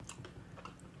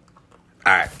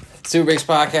All right. Super Breaks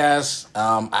Podcast.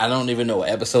 I don't even know what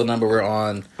episode number we're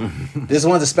on. This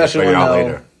one's a special one, though.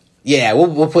 Later. Yeah,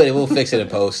 we'll fix it in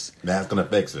post. That's gonna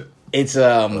fix it. It's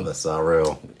that's all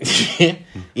real.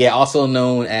 Yeah, also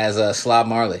known as Slob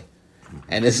Marley.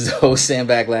 And this is the host,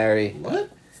 Sandbag Larry.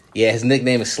 What? Yeah, his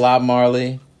nickname is Slob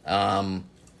Marley. What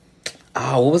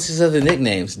was his other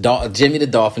nicknames? Jimmy the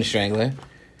Dolphin Strangler.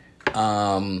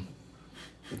 Damn,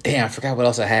 I forgot what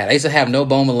else I had. I used to have No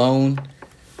Bone Malone.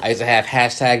 I used to have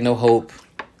hashtag No Hope.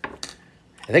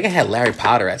 I think I had Larry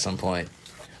Potter at some point.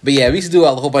 But yeah, we used to do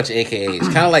a whole bunch of AKAs.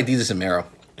 Kind of like Jesus and Mero.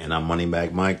 And I'm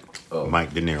Moneybag Mike.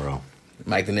 Mike De Niro.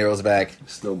 Mike De Niro's back.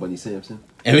 Snow Bunny Sampson.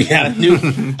 And we got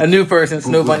a new person,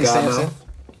 Snow Bunny Sampson.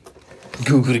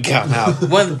 Google the Cow Now.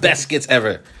 One of the best skits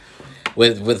ever.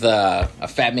 With a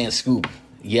fat man Scoop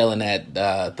yelling at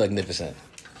Thugnificent.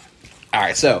 All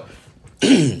right, so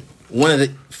one of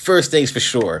the first things for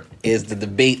sure is the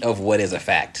debate of what is a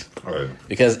fact. All right.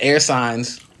 Because air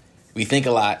signs, we think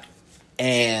a lot,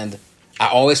 and I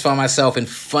always find myself in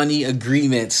funny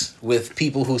agreements with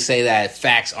people who say that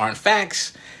facts aren't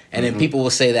facts, and then people will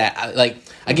say that, like,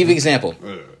 I'll give you an example.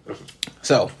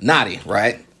 So, Nadi,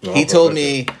 right? He told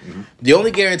me, the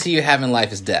only guarantee you have in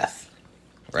life is death,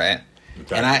 right?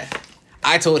 Okay. And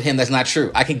I told him that's not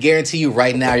true. I can guarantee you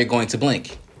right now you're going to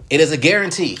blink. It is a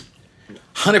guarantee.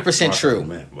 100%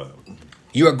 true.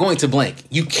 You are going to blink.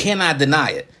 You cannot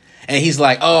deny it. And he's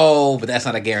like, oh, but that's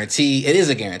not a guarantee. It is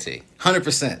a guarantee.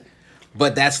 100%.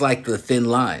 But that's like the thin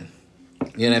line.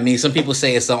 You know what I mean? Some people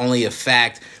say it's only a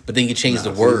fact, but then you change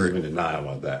the word. I'm even deny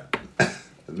about that.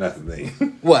 That's the thing.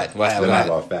 What? Deny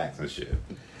about facts and shit.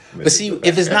 But see,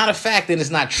 if it's not a fact, then it's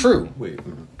not true. Wait.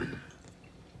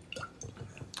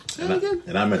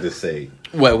 And I meant to say,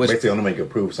 basically, the only way you can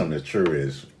prove something is true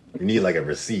is you need like a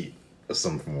receipt of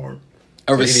some form.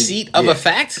 A receipt of a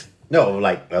fact? No,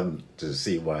 like to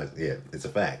see why. Yeah, it's a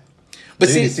fact. But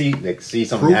so see, you see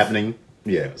something happening.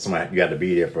 Yeah, somebody, you got to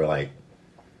be there for like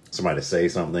somebody to say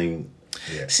something.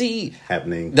 Yeah, see,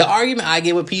 happening. The argument I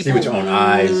get with people, see with your own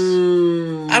eyes.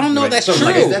 I don't know if that's true.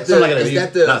 Like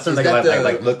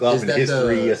look up in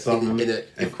history or something.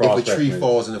 If a tree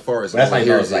falls in the forest, that's like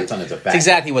something's a fact. That's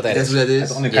exactly what that is. That's what that is.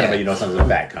 That's the only kind of way you know something's a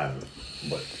fact, kind of.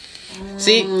 But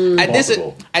see,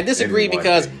 I disagree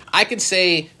because I could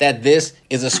say that this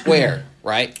is a square,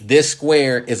 right? This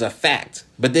square is a fact.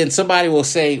 But then somebody will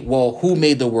say, well, who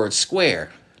made the word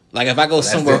square? Like if I go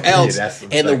somewhere else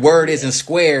and the word isn't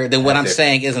square, then what I'm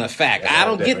saying isn't a fact. I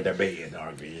don't get it.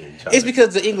 It's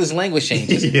because the English language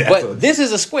changes. But this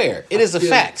is a square. It is a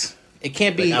fact. It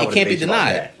can't be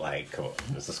denied. Like, come on,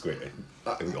 it's a square.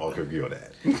 We all can agree on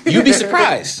that. You'd be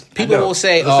surprised. People will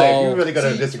say, "Oh, you're really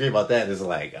gonna disagree about that." It's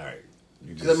like, all right,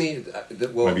 I mean,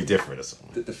 might be different or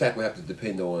something. The fact will have to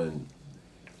depend on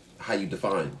how you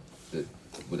define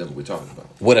whatever we're talking about.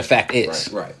 What a fact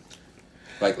is, right?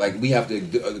 Like we have to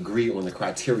agree on the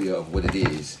criteria of what it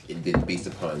is, and then based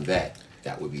upon that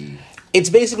would be. It's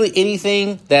basically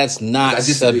anything that's not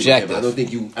subjective. I don't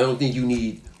think you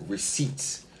need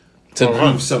receipts to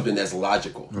prove something that's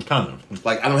logical.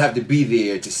 Like I don't have to be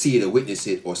there to see it or witness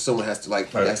it, or someone has to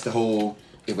That's the whole.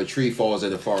 If a tree falls in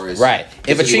the forest, right?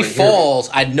 If a tree falls,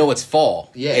 I know it's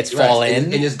fall. Yeah, it's falling,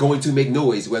 and it's going to make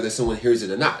noise whether someone hears it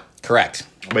or not. Correct.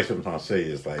 Basically, what I'm trying to say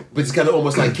is like, but it's kind of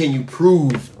almost like, can you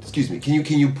prove? Excuse me.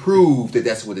 Can you prove that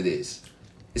that's what it is?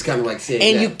 It's kind of like saying,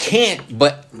 and you can't.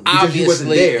 But obviously, wasn't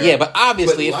there. Yeah, but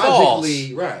obviously it falls.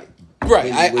 Right.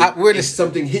 Right. We're if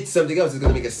something hits something else, it's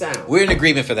going to make a sound. We're in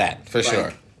agreement for that, for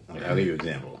sure. I'll give you an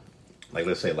example. Like,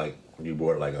 let's say, like you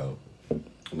bought like a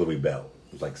Louis belt.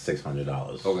 It was like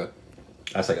 $600. Okay.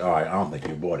 I was like, all right, I don't think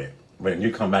you bought it. But then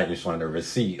you come back and you're showing a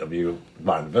receipt of you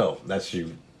buying the belt. That's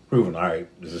you proving, all right,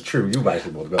 this is true. You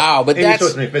actually bought the belt. Oh, but and that's you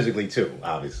showed me physically too,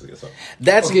 obviously. So.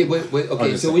 That's okay.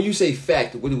 Okay. So when you say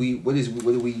fact, what do we?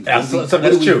 That's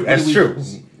true. That's true.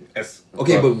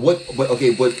 Okay, but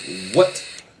what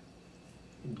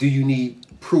do you need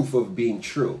proof of being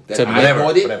true? That I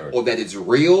bought it, or that it's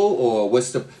real, or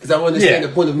what's the? Because I don't understand the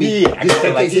point of me. Yeah,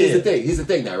 Here's the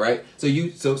thing now, right? So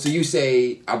you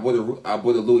say I bought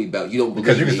a Louis belt. You don't believe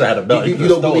because you me. just had a belt. You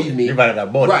don't believe me. You might have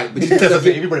not bought it. Right, but just because I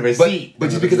give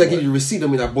you a receipt,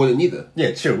 don't mean I bought it neither.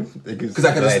 Yeah, true. Because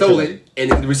I could have stole it,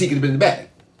 and the receipt could have been in the bag.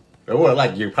 Well,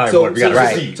 like you probably bought it. You got a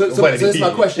receipt. So that's my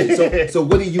question. So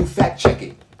what are you fact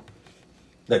checking?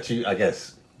 That you, I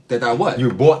guess. That I what?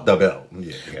 You bought the belt.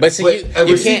 Yeah, but see,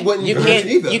 you can't. You can't.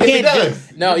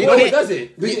 It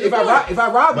doesn't.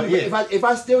 If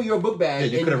I steal your book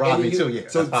bag, you could have robbed me too. Yeah.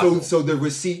 So the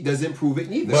receipt doesn't prove it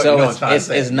neither. So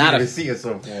it's not a receipt.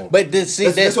 But that's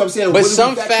what I'm saying. But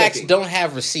some facts don't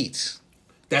have receipts.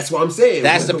 That's what I'm saying.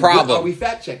 That's the problem. What are we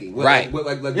fact checking? Right. What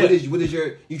is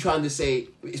you trying to say?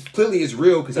 It's clearly it's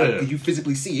real because you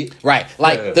physically see it. Right.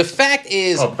 Like the fact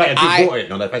is, the fact that you bought it.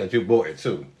 No, the fact that you bought it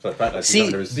too. So the fact that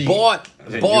see, bought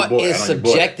is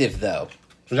subjective though.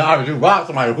 So now if you bought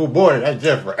somebody who bought it, that's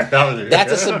different.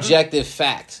 That's a subjective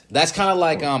fact. That's kind of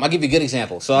like I'll give you a good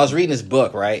example. So I was reading this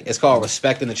book, right? It's called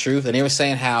Respecting the Truth, and they were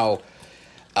saying how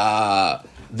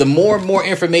the more and more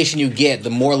information you get, the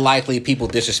more likely people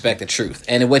disrespect the truth.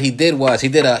 And what he did was he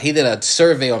did a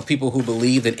survey on people who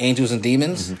believed in angels and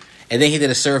demons, and then he did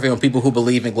a survey on people who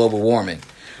believe in global warming.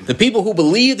 The people who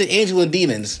believed in angels and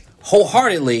demons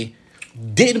wholeheartedly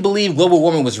didn't believe global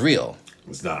warming was real.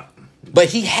 It's not. But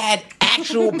he had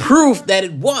actual proof that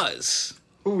it was.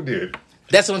 Who did?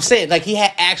 That's what I'm saying. Like, he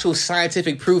had actual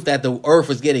scientific proof that the Earth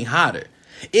was getting hotter.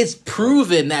 It's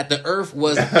proven that the Earth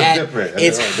was at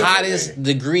its hottest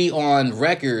degree on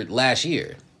record last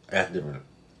year. That's different.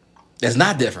 That's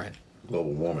not different.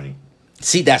 Global warming.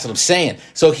 See, that's what I'm saying.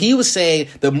 So he was saying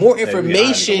the more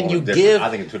information you give...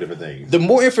 I think it's two different things. The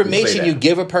more information you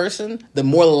give a person, the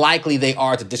more likely they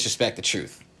are to disrespect the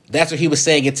truth. That's what he was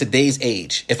saying in today's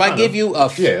age. If I give you a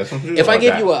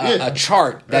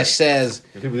chart that says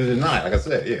people deny, like I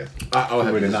said, I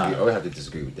would have to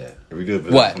disagree with that.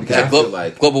 What? Because I feel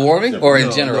like global warming or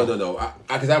in general? No.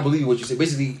 Because I believe what you said.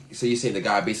 Basically, so you're saying the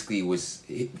guy basically was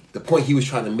the point he was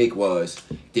trying to make was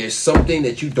there's something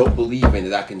that you don't believe in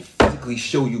that I can physically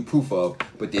show you proof of,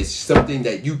 but there's something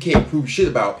that you can't prove shit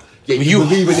about. Yet you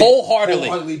believe in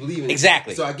wholeheartedly believe in it.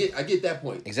 Exactly. So I get that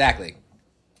point. Exactly.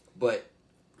 But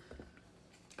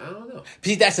I don't know.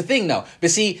 See, that's the thing, though. But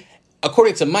see,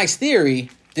 according to Mike's theory,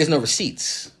 there's no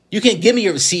receipts. You can't give me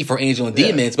a receipt for angel and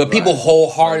demons, but people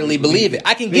wholeheartedly believe it.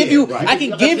 I can give you,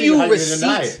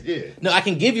 receipts. No, I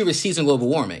can give you receipts on global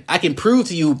warming. I can prove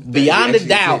to you beyond a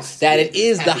doubt that it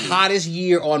is the hottest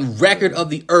year on record of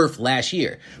the Earth last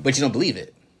year, but you don't believe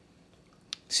it.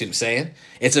 See what I'm saying?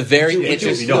 It's a very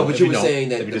interesting... But you were saying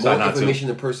that the more information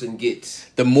the person gets...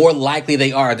 the more likely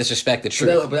they are to disrespect the truth.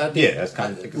 No, but I think, that's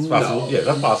kind of... It's possible. Yeah,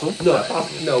 that's possible.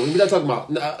 No, we're not talking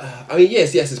about... I mean,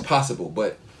 yes, it's possible,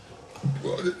 but...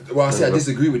 Why I say I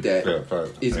disagree with that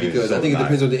is because I think it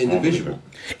depends on the individual.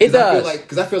 It does.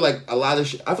 Because I feel like a lot of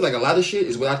shit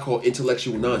is what I call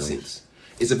intellectual nonsense.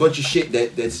 It's a bunch of shit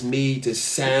that's made to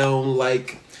sound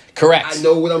like... Correct. I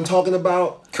know what I'm talking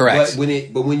about. Correct.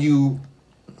 But when you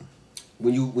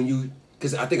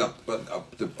because I think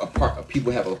a part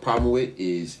people have a problem with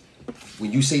is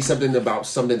when you say something about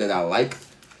something that I like,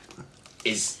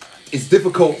 it's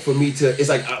difficult for me to. It's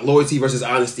like loyalty versus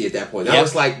honesty at that point. Yep. I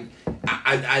was like,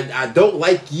 I don't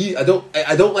like you. I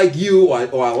don't like you,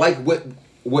 or I like what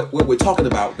we're talking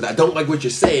about, but I don't like what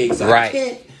you're saying. So I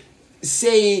can't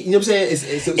say. You know what I'm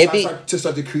saying? I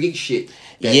start to create shit.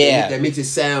 That makes it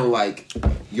sound like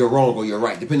you're wrong or you're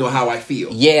right, depending on how I feel.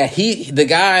 Yeah, the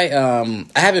guy,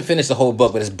 I haven't finished the whole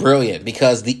book, but it's brilliant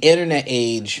because the internet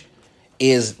age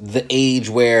is the age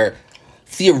where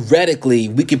theoretically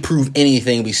we can prove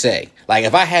anything we say. Like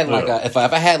if I had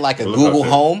like a Google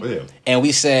Home and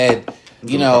we said,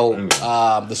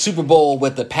 the Super Bowl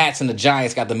with the Pats and the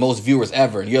Giants got the most viewers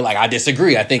ever, and you're like, I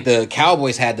disagree. I think the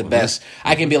Cowboys had the best.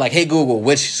 I can be like, hey Google,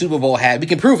 which Super Bowl had? We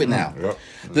can prove it now.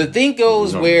 The thing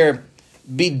goes where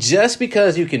just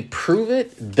because you can prove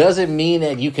it doesn't mean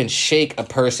that you can shake a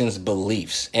person's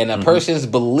beliefs, and a person's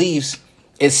beliefs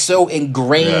is so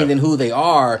ingrained in who they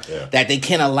are that they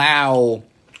can't allow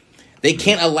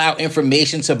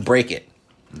information to break it.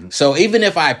 So even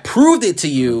if I proved it to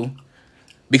you,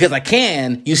 because I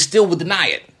can, you still would deny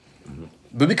it.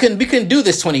 But we couldn't do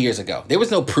this 20 years ago. There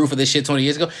was no proof of this shit 20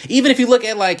 years ago. Even if you look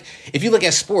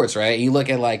at sports, right? You look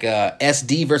at like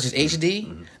SD versus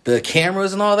HD, the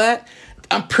cameras and all that.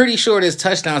 I'm pretty sure there's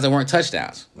touchdowns that weren't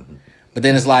touchdowns. But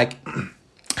then it's like,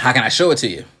 how can I show it to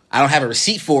you? I don't have a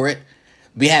receipt for it.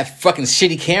 We have fucking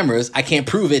shitty cameras. I can't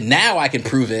prove it. Now I can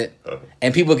prove it.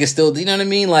 And people can still, you know what I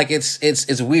mean? Like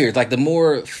it's weird. Like the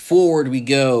more forward we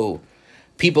go,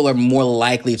 people are more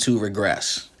likely to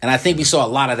regress. And I think we saw a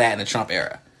lot of that in the Trump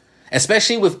era,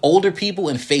 especially with older people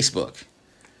in Facebook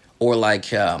or like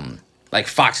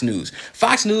Fox News.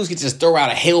 Fox News can just throw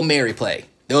out a Hail Mary play.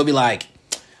 They'll be like,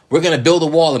 we're going to build a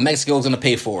wall and Mexico's going to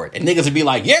pay for it. And niggas would be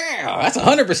like, yeah, that's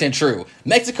 100% true.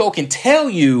 Mexico can tell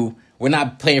you we're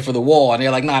not paying for the wall. And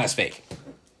they're like, nah, that's fake.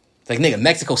 It's like, nigga,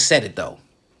 Mexico said it though.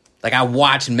 Like I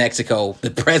watched Mexico, the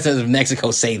president of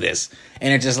Mexico say this.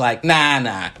 And they're just like,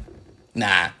 nah.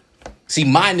 See,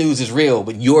 my news is real,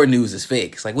 but your news is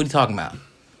fake. It's like, what are you talking about?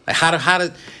 Like, how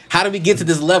do we get to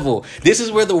this level? This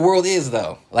is where the world is,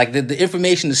 though. Like, the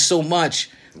information is so much.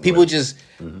 People just,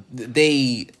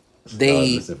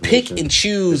 they pick and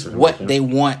choose what they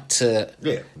want to.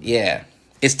 Yeah,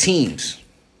 it's teams,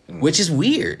 which is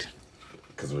weird.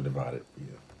 Because we're divided.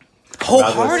 Yeah.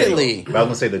 Wholeheartedly. But I was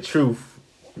gonna say the truth.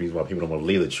 The reason why people don't want to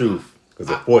believe the truth because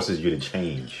it forces you to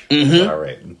change. All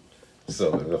right.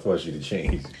 So it'll force you to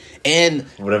change. And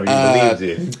whatever you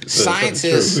believe in.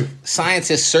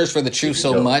 Scientists search for the truth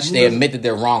so much they admit that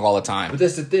they're wrong all the time. But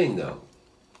that's the thing, though.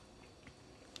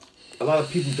 A lot of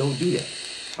people don't do that.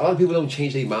 A lot of people don't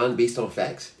change their mind based on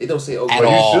facts. They don't say, "Oh, at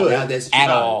all." now that's at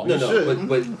all. No.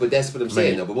 But that's what I'm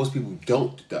saying, though. But most people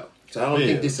don't, though. So I don't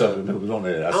think this. I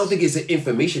don't think it's an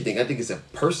information thing. I think it's a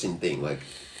person thing. Like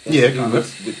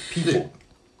with people.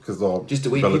 Because just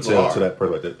the way people are to that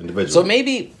person, like the individual. So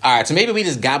maybe we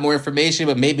just got more information,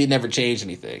 but maybe it never changed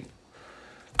anything.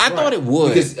 I thought it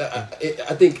would because I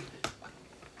think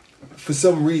for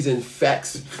some reason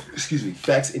facts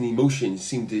and emotions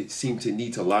seem to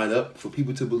need to line up for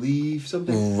people to believe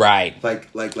something. Right. Like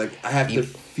I have to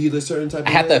feel a certain type of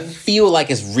way. I have to feel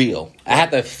like it's real. Right. I have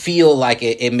to feel like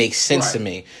it makes sense to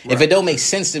me. Right. If it don't make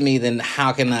sense to me, then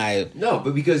how can I? No,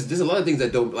 but because there's a lot of things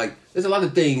that don't like. There's a lot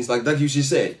of things like you just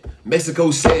said.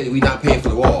 Mexico said we're not paying for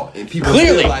the wall, and people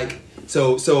clearly feel like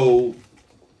so.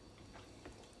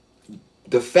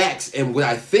 The facts and what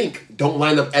I think don't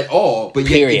line up at all, but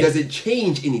yet it doesn't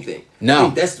change anything.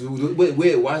 No, that's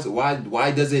weird. Why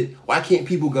can't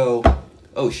people go,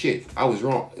 oh shit, I was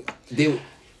wrong? Either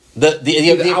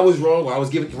I was wrong, or I was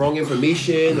given wrong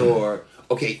information, or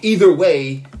okay. Either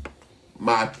way,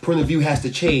 my point of view has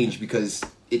to change because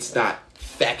it's not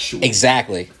factual.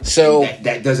 Exactly. So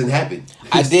that doesn't happen.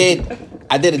 I did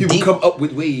a people come up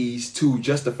with ways to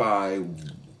justify.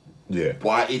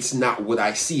 Why it's not what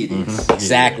I see it is.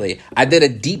 Exactly. I did a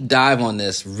deep dive on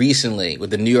this recently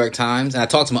with the New York Times, and I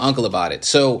talked to my uncle about it.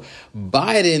 So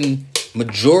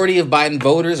majority of Biden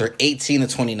voters are 18 to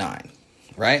 29,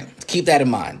 right? Keep that in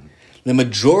mind. The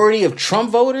majority of Trump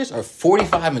voters are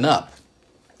 45 and up,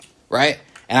 right?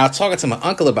 And I was talking to my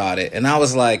uncle about it, and I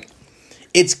was like,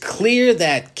 it's clear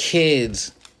that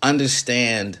kids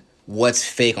understand what's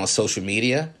fake on social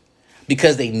media.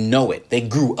 Because they know it. They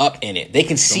grew up in it. They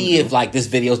can see if like this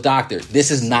video's doctored. This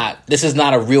is not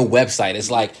a real website. It's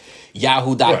like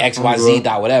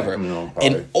yahoo.xyz. whatever.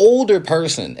 An older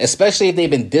person, especially if they've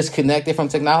been disconnected from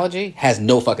technology, has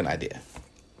no fucking idea.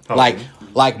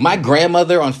 Like my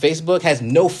grandmother on Facebook has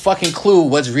no fucking clue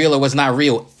what's real or what's not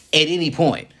real at any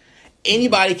point.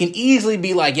 Anybody can easily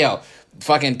be like, yo,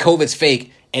 fucking COVID's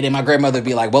fake. And then my grandmother would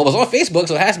be like, well, it was on Facebook,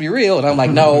 so it has to be real. And I'm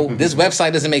like, no, this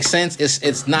website doesn't make sense.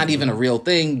 It's not even a real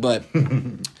thing. But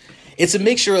it's a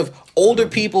mixture of older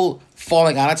people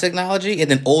falling out of technology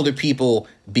and then older people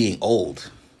being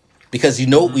old. Because you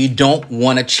don't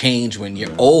want to change when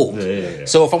you're old. Yeah.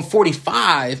 So if I'm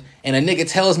 45 and a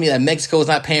nigga tells me that Mexico's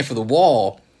not paying for the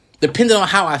wall, depending on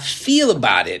how I feel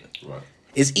about it,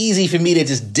 it's easy for me to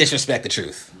just disrespect the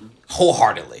truth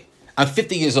wholeheartedly. I'm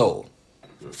 50 years old.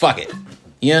 Fuck it.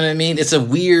 You know what I mean?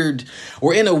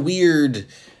 We're in a weird,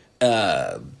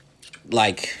 I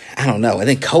don't know. I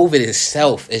think COVID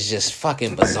itself is just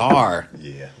fucking bizarre.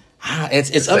 Yeah.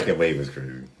 It's the second wave is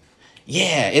crazy.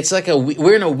 Yeah, it's like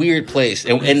we're in a weird place.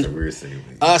 And it's a weird thing.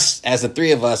 Us, as the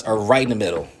three of us, are right in the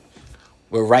middle.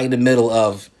 We're right in the middle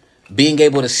of being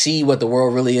able to see what the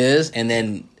world really is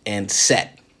and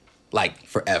set like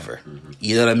forever. Mm-hmm.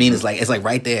 You know what I mean? It's like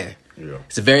right there. Yeah.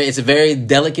 It's a very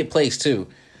delicate place too.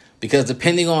 Because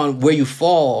depending on where you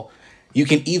fall, you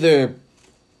can either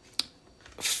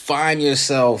find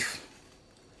yourself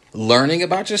learning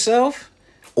about yourself,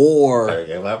 or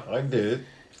I did.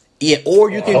 Yeah,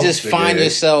 or you can just find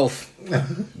yourself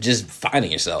just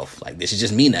finding yourself. Like, this is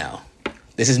just me now.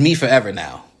 This is me forever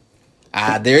now.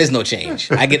 There is no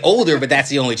change. I get older, but that's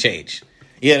the only change.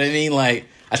 You know what I mean? Like,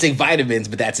 I take vitamins,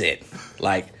 but that's it.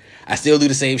 Like, I still do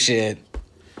the same shit.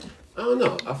 I don't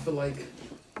know. I feel like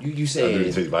you saying... I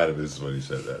didn't take vitamins when you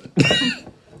said that.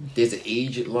 There's an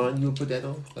age line you would put that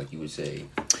on? Like, you would say...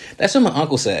 That's what my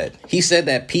uncle said. He said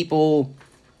that people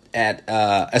at,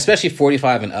 especially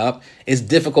 45 and up, it's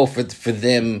difficult for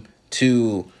them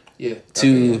to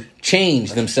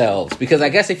change themselves. Because I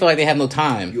guess they feel like they have no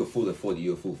time. You're a fool at 40,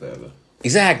 you're a fool forever.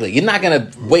 Exactly. You're not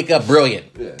going to wake up brilliant.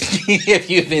 Yeah.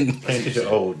 If you've been... It's your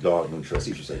old dog, new trick.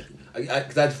 I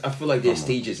feel like there's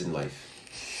stages in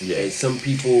life. Yeah. And some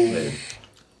people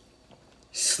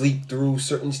sleep through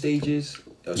certain stages.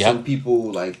 Some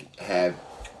people like have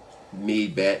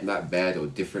made not bad or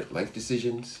different life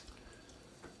decisions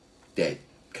that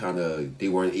kind of they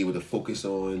weren't able to focus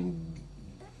on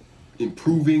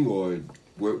improving or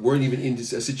weren't even in a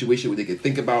situation where they could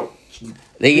think about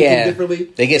thinking differently.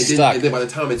 They get stuck. And then by the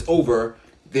time it's over,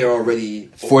 they're already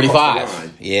 45. across the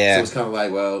line. Yeah. So it's kind of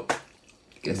like, well, I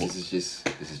guess this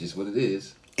is just what it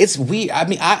is. It's weird. I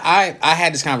mean, I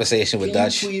had this conversation with Can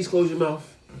Dutch. you please close your mouth?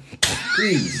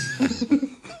 Please.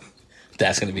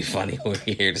 That's gonna be funny when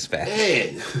we hear this back.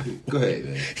 Man. Go ahead,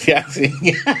 man. Yeah,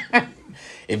 see?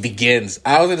 It begins.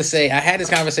 I was gonna say I had this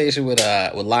conversation with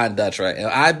Lion Dutch, right? And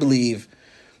I believe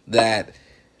that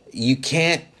you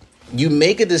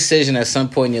make a decision at some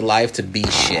point in your life to be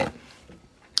shit.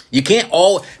 You can't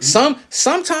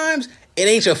sometimes it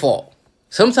ain't your fault.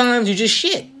 Sometimes you just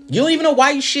shit. You don't even know why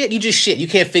you shit. You just shit. You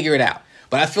can't figure it out.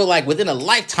 But I feel like within a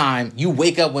lifetime, you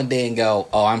wake up one day and go,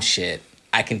 oh, I'm shit.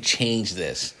 I can change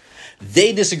this.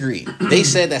 They disagreed. They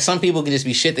said that some people can just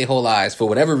be shit their whole lives for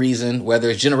whatever reason,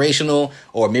 whether it's generational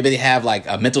or maybe they have like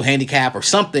a mental handicap or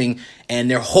something, and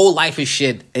their whole life is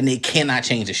shit and they cannot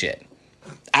change the shit.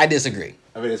 I disagree.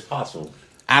 I mean, it's possible.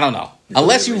 I don't know.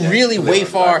 Unless you really way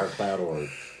far.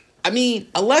 I mean,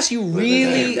 unless you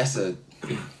really. That's a.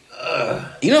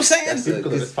 You know what I'm saying?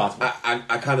 It's possible.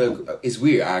 I kind of. It's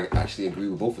weird. I actually agree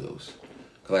with both of those.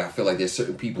 Cause like I feel like there's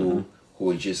certain people who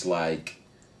are just like.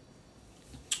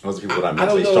 Those are people that are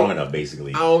mentally strong enough,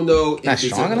 basically. I don't know if Not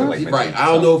it's strong enough? like, right. I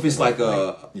don't know if it's like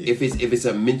a if it's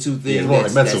a mental thing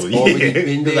it's that's already Yeah. been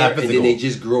It's there, not and then physical. they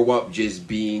just grow up just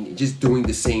doing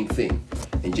the same thing,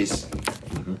 and just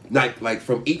not like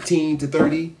from 18 to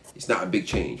 30, it's not a big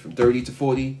change. From 30 to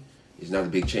 40, it's not a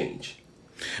big change.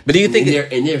 But do you think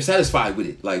and they're satisfied with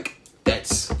it? Like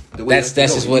that's the way. That's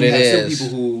just what you it have is. Some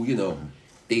people who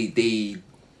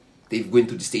they've went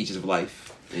through the stages of life.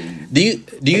 And do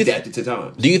you adapted to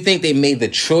times. Do you think they made the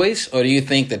choice, or do you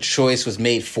think the choice was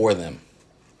made for them?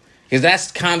 Because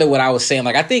that's kind of what I was saying.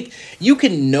 Like, I think you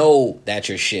can know that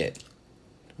you're shit,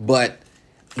 but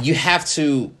you have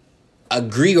to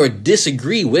agree or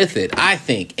disagree with it. I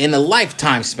think in a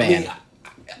lifetime span.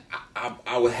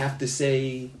 I would have to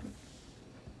say.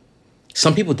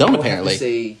 Some people don't I would apparently. have to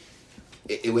say,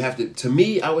 it would have to. To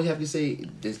me, I would have to say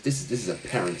this is a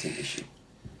parenting issue.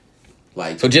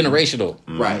 Like So generational,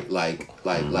 right? Like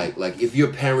if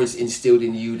your parents instilled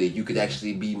in you that you could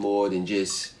actually be more than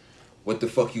just what the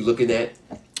fuck you looking at,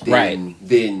 then, Right.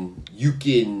 Then you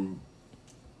can,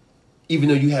 even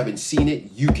though you haven't seen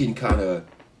it, you can kind of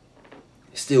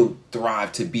still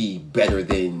thrive to be better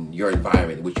than your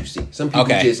environment, what you see. Some people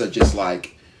just are just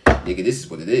like, nigga, this is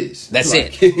what it is. That's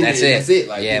like, it. That's it. That's it.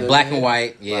 Like, yeah, you know black what and I'm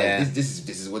white. saying? Yeah, like,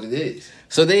 this is what it is.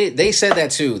 So they said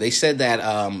that too. They said that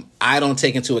I don't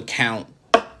take into account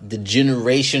the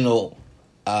generational.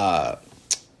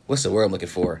 What's the word I'm looking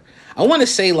for? I want to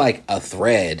say like a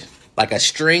thread, like a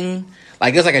string.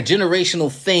 Like it's like a generational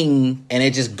thing, and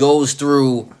it just goes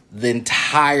through the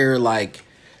entire like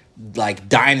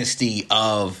dynasty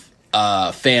of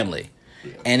family,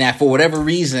 and that for whatever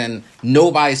reason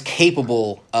nobody's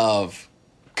capable of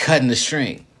cutting the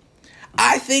string.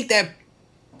 I think that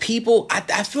people,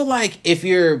 I feel like if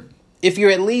you're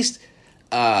at least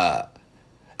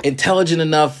intelligent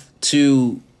enough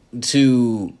to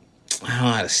I don't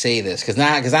know how to say this because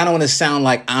I don't want to sound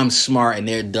like I'm smart and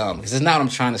they're dumb, because it's not what I'm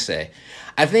trying to say.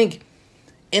 I think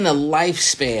in a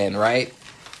lifespan, right,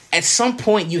 at some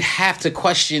point you have to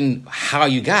question how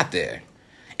you got there,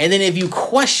 and then if you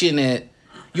question it,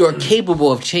 you're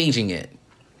capable of changing it.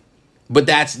 But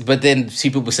then see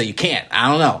people say you can't. I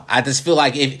don't know. I just feel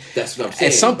like if that's what I'm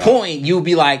saying. At some point you'll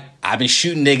be like, I've been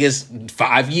shooting niggas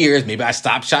 5 years. Maybe I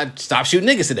stop shooting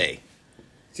niggas today.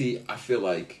 See, I feel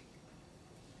like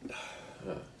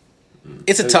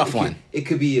it's a tough one. It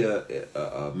could be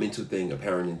a mental thing, a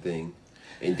parenting thing,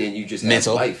 and then you just have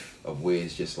Mental. life of where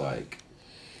it's just like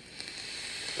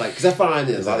because I find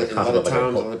that a lot of times,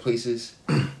 a lot of places,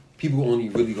 people only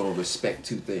really gonna respect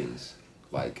two things,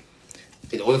 like.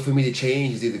 In order for me to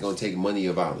change, it's either going to take money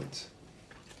or violence.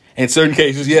 In certain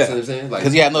cases, yeah. You know what I'm saying?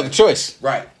 Because you have no other choice.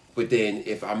 Right. But then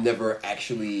if I'm never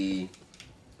actually...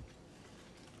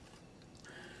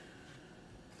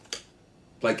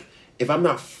 Like, if I'm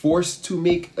not forced to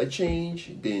make a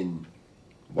change, then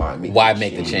why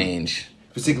make the change?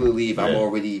 Particularly if I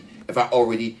already,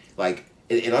 like...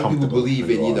 And a lot of people believe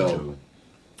in,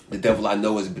 the devil I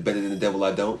know is better than the devil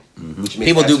I don't, which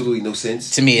makes absolutely no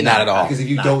sense to me. Not at all. Because if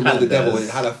you don't know the devil, then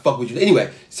how the fuck would you? Anyway,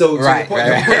 so right.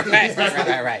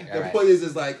 The point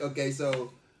is like, okay,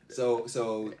 so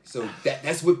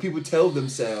that's what people tell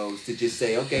themselves to just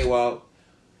say, okay, well,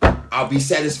 I'll be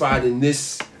satisfied in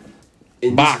this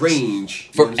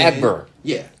range forever.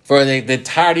 Yeah, for the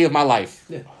entirety of my life.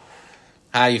 Yeah.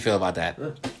 How do you feel about that,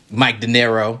 Mike De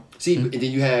Niro? See, and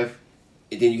then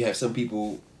you have some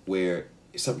people where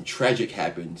something tragic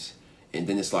happens, and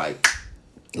then it's like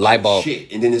light bulb.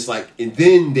 Shit, and then it's like, and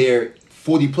then they're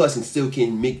 40 plus and still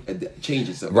can make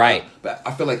changes. Right. But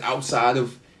I feel like outside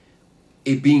of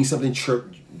it being something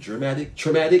traumatic,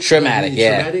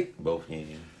 yeah. Both, yeah.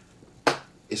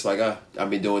 It's like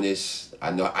I've been doing this. I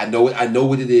know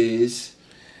what it is.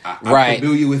 I'm Right.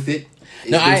 familiar with it.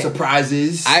 There's no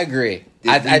surprises. I agree.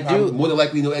 There's I do more than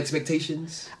likely no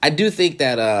expectations. I do think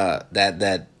that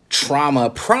that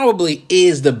trauma probably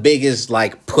is the biggest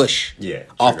like push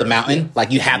off the mountain. Yeah.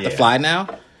 Like you have to fly now.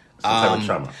 Some type of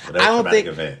trauma.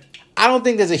 I don't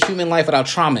think there's a human life without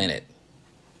trauma in it.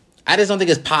 I just don't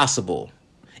think it's possible.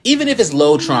 Even if it's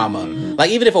low trauma, like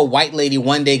even if a white lady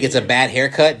one day gets a bad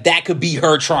haircut, that could be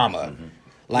her trauma.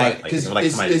 Like, because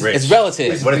it's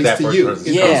relative. It's what if that to you? It's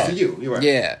to you. You're right.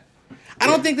 Yeah. I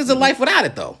don't think there's a life without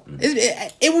it though.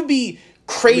 It would be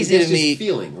crazy to me.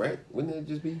 Feeling, right? Wouldn't it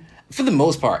just be? For the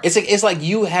most part, it's like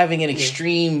you having an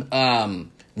extreme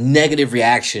negative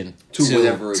reaction to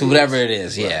whatever it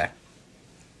is. Right. Yeah.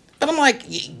 But I'm like,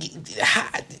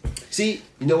 see,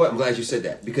 you know what? I'm glad you said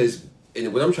that because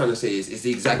what I'm trying to say is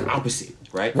the exact opposite,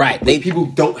 right? Right. People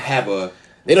don't have a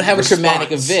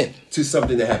traumatic event to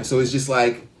something that happened, so it's just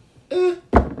like, You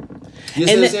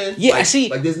know what I'm saying? Yeah, like, I see.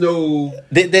 Like there's no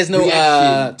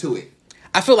reaction to it.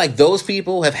 I feel like those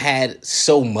people have had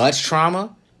so much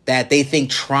trauma that they think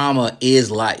trauma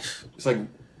is life. It's like, and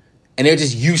they're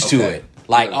just used to it.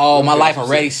 Like, my life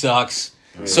already sucks.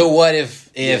 Yeah. So what if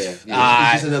it's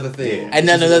just another thing?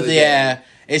 Yeah.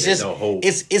 It's just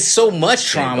it's so much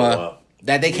trauma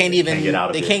that they can't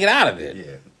get out of it.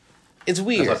 Yeah. It's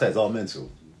weird. That's what I said. It's all mental.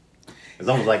 It's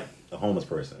almost like a homeless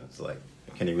person. It's like,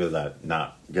 can you really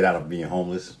not get out of being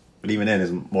homeless? But even then,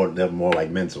 they're more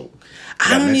like mental.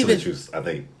 I don't even. Issues, I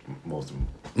think most of them.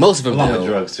 Along with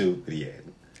drugs too. Yeah.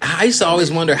 I used to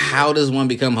always wonder, how does one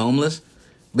become homeless?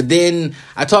 But then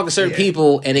I talk to certain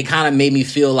people, and it kind of made me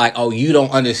feel like, oh, you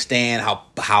don't understand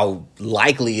how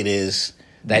likely it is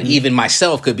that even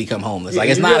myself could become homeless. Like,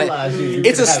 it's not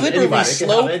it's a slippery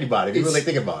slope. Anybody, if you really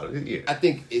think about it. Yeah. I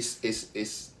think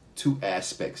it's two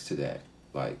aspects to that.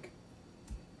 Like,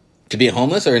 to being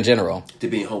homeless or in general? To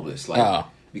being homeless. Like,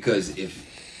 because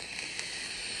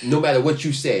no matter what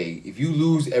you say, if you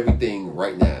lose everything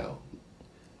right now,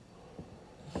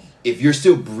 if you're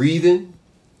still breathing,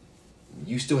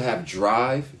 you still have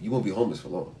drive, you won't be homeless for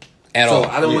long. At all.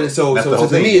 I don't want to. So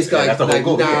to me, it's like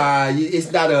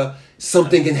it's not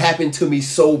something can happen to me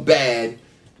so bad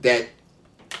that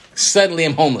suddenly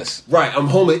I'm homeless. Right, I'm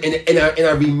homeless, and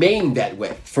I remain that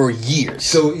way for years.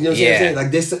 So you know what I'm saying? Like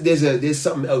there's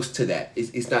something else to that.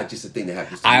 It's not just a thing that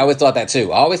happens to I always thought that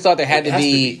too. I always thought there had to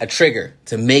be a trigger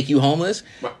to make you homeless.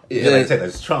 Right. Yeah, like I said,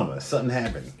 it's trauma. Something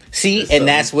happened. See, and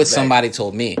that's what somebody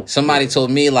told me. Somebody told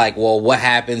me, like, well, what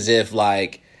happens if,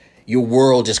 like, your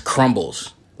world just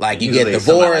crumbles? Like, you get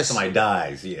divorced. Somebody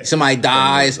dies, Somebody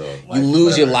dies. You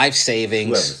lose your life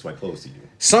savings. Whoever's close to you.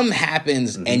 Something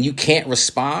happens and you can't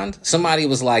respond. Somebody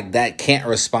was like, that can't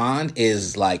respond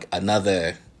is like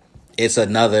another,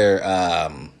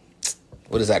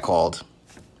 what is that called?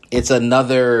 It's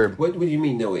another. What do you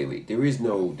mean? No, wait. There is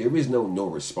no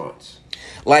response.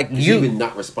 Like even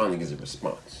not responding is a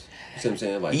response. You see what I'm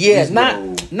saying? Like,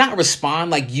 not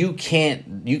respond. Like you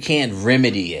can't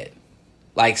remedy it.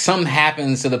 Like something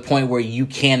happens to the point where you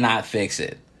cannot fix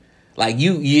it. Like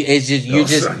it's just you're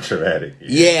just traumatic.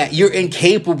 Yeah, you're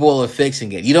incapable of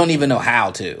fixing it. You don't even know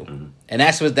how to. And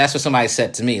that's what somebody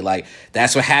said to me. Like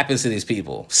that's what happens to these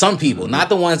people. Some people, not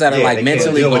the ones that are like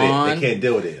mentally gone. They can't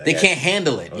deal with it. They can't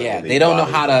handle it. They don't know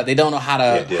how to. They don't know how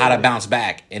to bounce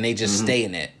back, and they just stay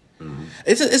in it.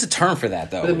 It's a term for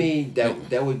that though. But I mean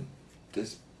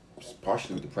that's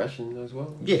partially depression as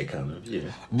well. Yeah, kind of.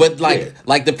 Yeah. But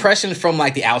like depression from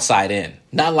like the outside in,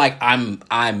 not like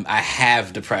I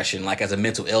have depression like as a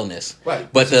mental illness.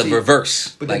 Right. But the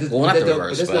reverse. But not the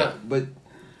reverse. But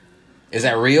is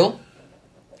that real?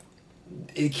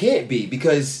 It can't be,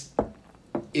 because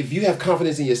if you have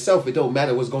confidence in yourself, it don't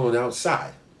matter what's going on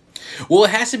outside. Well,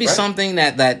 it has to be something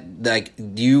that like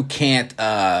you can't.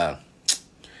 It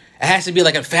has to be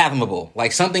like unfathomable,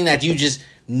 like something that you just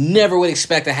never would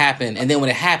expect to happen, and then when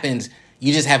it happens,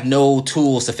 you just have no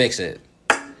tools to fix it.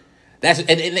 That's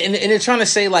and they're trying to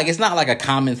say like it's not like a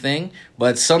common thing,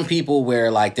 but some people where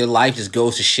like their life just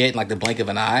goes to shit in like the blink of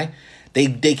an eye.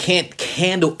 They can't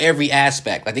handle every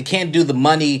aspect. Like they can't do the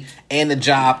money and the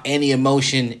job and the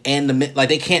emotion and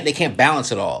they can't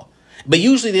balance it all. But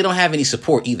usually they don't have any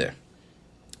support either.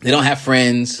 They don't have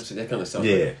friends. So that kind of stuff.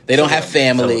 Yeah. They don't have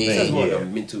family. They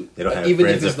don't have even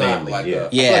friends if it's not family. Like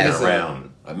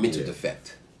around a mental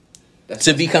defect. That's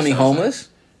to becoming homeless.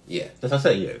 Yeah, that's what I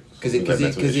say. Yeah, because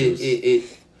it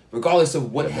regardless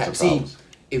of what happens. See,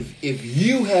 if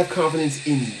you have confidence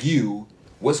in you,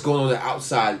 what's going on the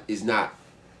outside is not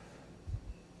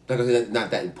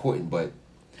not that important, but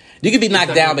you can be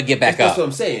knocked down but get back up. That's what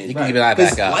I'm saying. You can be knocked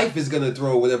back up. Life is gonna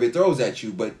throw whatever it throws at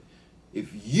you, but if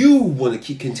you want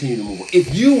to continue to move on,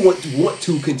 if you want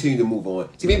to continue to move on,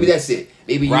 see, maybe that's it.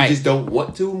 Maybe you just don't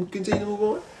want to continue to move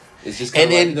on. It's just kind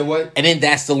of like, you know what? And then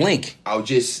that's the link. I'll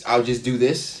just do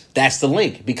this. That's the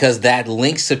link, because that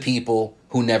links to people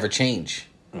who never change.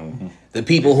 Mm-hmm. The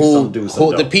people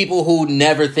the people who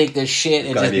never think they're shit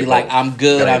and just be like, I'm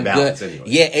good, I'm good. Anyway.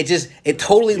 Yeah, it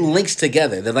totally links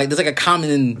together. There's like a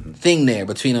common thing there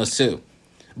between those two.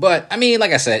 But I mean,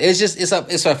 like I said, it's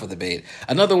up for debate.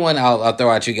 Another one I'll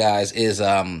throw at you guys is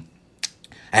I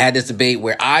had this debate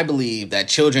where I believe that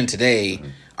children today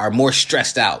are more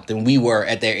stressed out than we were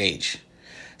at their age.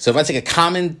 So if I take a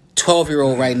common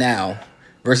 12-year-old right now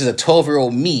versus a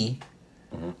 12-year-old me,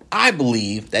 I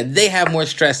believe that they have more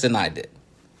stress than I did.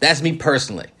 That's me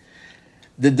personally.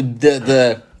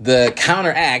 The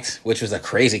counteract, which was a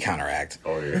crazy counteract,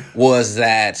 was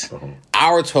that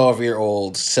our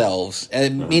 12-year-old selves,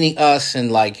 meaning us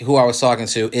and like who I was talking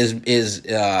to,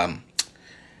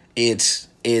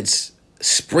 it's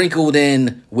sprinkled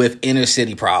in with inner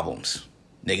city problems.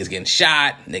 Niggas getting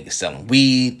shot, niggas selling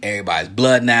weed, everybody's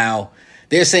blood now.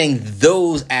 They're saying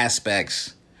those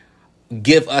aspects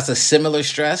give us a similar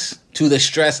stress to the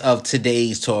stress of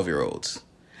today's 12-year-olds.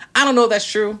 I don't know if that's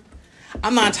true.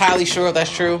 I'm not entirely sure if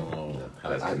that's true. How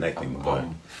that's connecting, but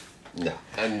No.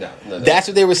 That's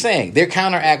what they were saying. Their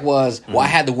counteract was, well, I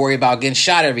had to worry about getting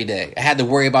shot every day. I had to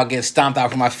worry about getting stomped out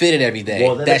from my fitted every day.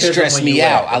 Well, that stressed me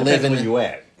out. I live in. Where you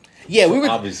at? Yeah, we were.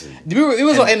 Obviously, it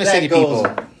was on inner city people.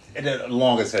 And the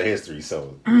longest history,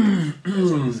 so.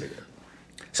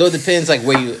 So it depends, like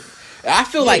where you. I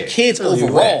feel like kids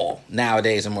overall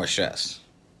nowadays are more stressed.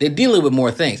 They're dealing with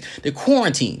more things. They're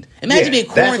quarantined. Imagine being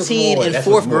quarantined in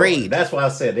fourth grade. That's why I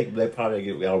said they probably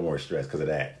get more stressed because of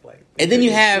that. Like, and then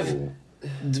you have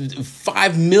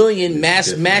 5 million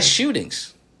mass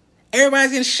shootings.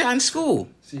 Everybody's getting shot in school.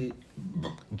 See,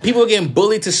 people are getting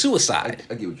bullied to suicide.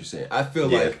 I get what you're saying. I feel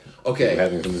like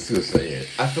having from the suicide.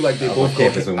 I feel like they both go.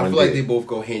 I feel like they both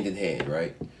go hand in hand,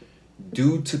 right?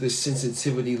 Due to the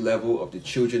sensitivity level of the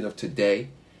children of today,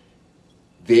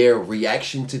 their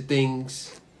reaction to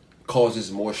things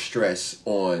causes more stress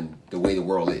on the way the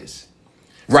world is.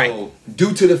 Right. So,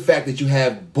 due to the fact that you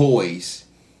have boys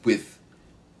with,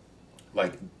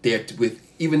 like,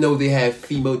 even though they have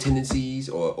female tendencies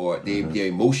or their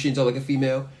emotions are like a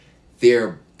female,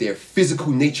 their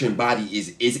physical nature and body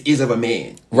is of a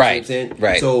man. You right. know what I'm saying?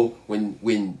 Right. So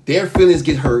when their feelings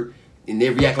get hurt and they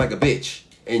react like a bitch,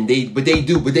 and they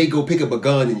go pick up a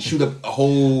gun and shoot up a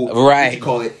whole what you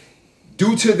call it,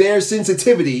 due to their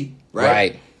sensitivity,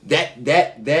 right? That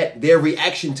their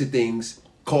reaction to things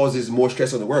causes more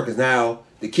stress on the world, because now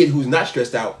the kid who's not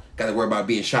stressed out got to worry about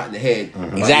being shot in the head by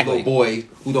a little boy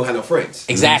who don't have no friends.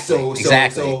 Exactly.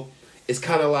 So it's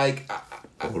kind of like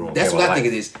that's what I think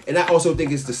it is, and I also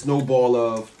think it's the snowball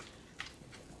of.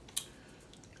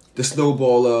 Damn,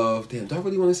 do I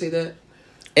really want to say that?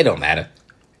 It don't matter.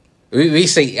 We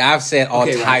say I've said all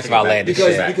types of outlandish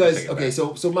shit. Because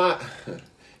so my.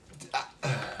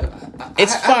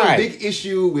 It's fine. I have a big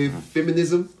issue with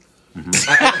feminism.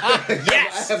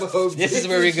 Yes! This is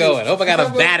where we're going. Hope I got a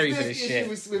battery for this shit.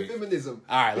 With feminism.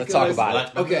 All right, let's talk about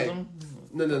it. Okay.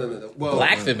 No. Well,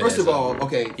 Black feminism. First of all,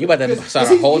 okay. You about to start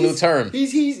a whole new term.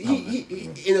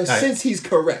 He in a sense, he's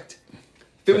correct.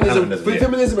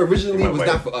 Feminism originally was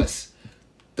not for us.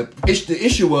 The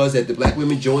issue was that the black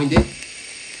women joined it,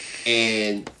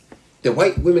 and the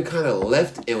white women kind of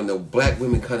left, and the black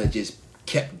women kind of just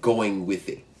kept going with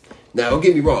it. Now, don't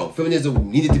get me wrong. Feminism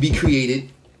needed to be created.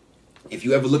 If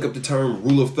you ever look up the term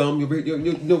rule of thumb,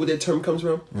 you know where that term comes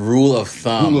from? Rule of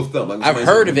thumb. Rule of thumb. Like, I've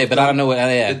heard of it, but I don't know what it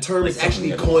is. The term is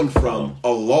actually coined from a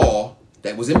law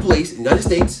that was in place in the United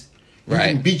States. You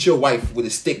can beat your wife with a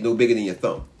stick no bigger than your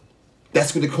thumb.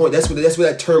 That's where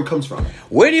that term comes from.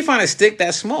 Where do you find a stick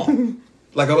that small?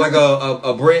 like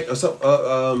a branch or something.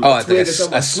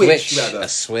 A switch. A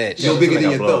switch. No bigger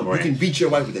than your thumb. Branch. You can beat your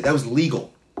wife with it. That was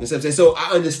legal. You know what I'm saying? So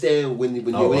I understand when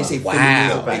they say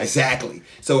feminism. Exactly.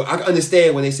 So I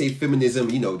understand when they say feminism,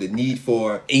 the need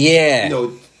for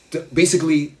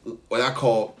basically what I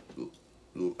call,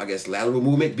 I guess, lateral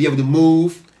movement, be able to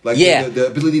move, like the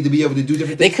ability to be able to do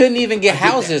different things. They couldn't even get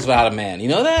houses without a man. You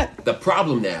know that? The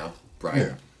problem now, right?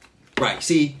 Yeah. Right.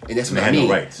 See, and that's what I mean.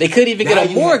 No they couldn't even get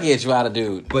a mortgage without a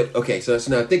dude. But okay, so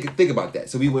now think about that.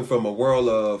 So we went from a world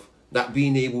of not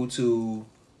being able to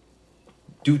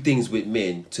do things with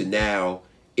men to now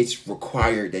it's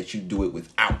required that you do it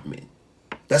without men.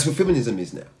 That's what feminism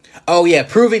is now. Oh yeah,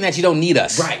 proving that you don't need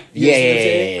us. Right.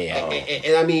 Yeah.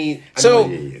 And I mean, So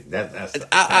that's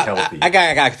I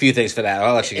got a few things for that.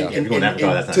 I'll let you go.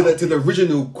 To the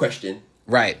original question,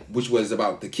 right, which was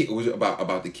about the kid,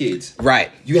 about the kids.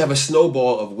 Right. You have a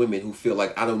snowball of women who feel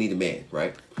like I don't need a man.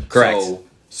 Right. Correct.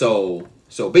 So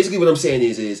basically, what I'm saying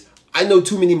is I know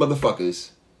too many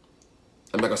motherfuckers.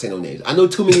 I'm not gonna say no names. I know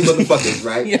too many motherfuckers.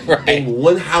 Right. Yeah, right. In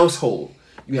one household,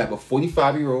 you have a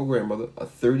 45-year-old grandmother, a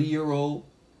 35-year-old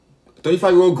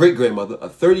great grandmother, a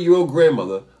 30-year-old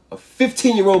grandmother, a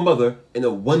 15-year-old mother, and a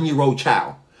 1-year-old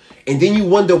child. And then you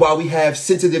wonder why we have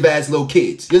sensitive ass little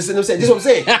kids. You understand what I'm saying? This is what I'm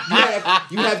saying.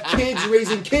 You have kids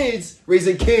raising kids. You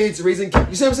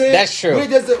see what I'm saying? That's true.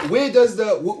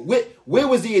 Where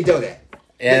was the adult at?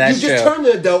 Yeah, that's true. You just turned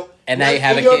the adult. And now you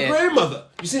have a your kid. grandmother.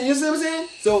 You see what I'm saying?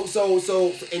 So,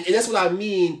 and that's what I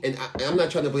mean. And I'm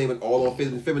not trying to blame it all on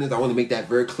feminists. I want to make that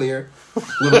very clear.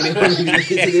 When we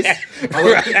get into this, I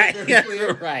want to make that very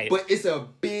clear. Right. But it's a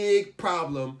big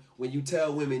problem when you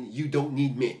tell women you don't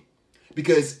need men,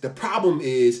 because the problem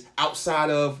is outside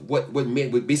of what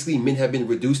basically men have been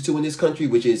reduced to in this country,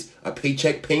 which is a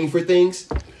paycheck paying for things,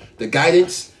 the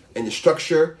guidance and the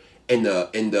structure and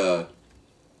the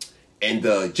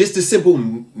just the simple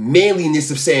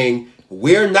manliness of saying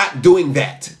we're not doing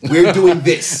that. We're doing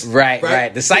this.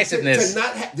 right. Decisiveness. To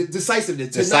not have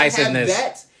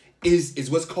that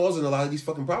is what's causing a lot of these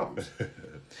fucking problems.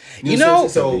 You know,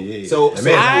 so the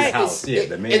man is house. Yeah,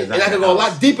 the man is and I can go a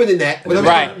lot deeper than that. But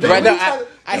right. No,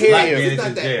 I hear you. It's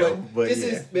not that, but this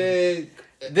is man.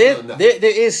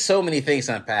 There is so many things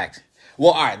to unpack.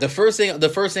 Well, all right. The first thing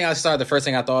I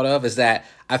thought of is that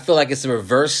I feel like it's the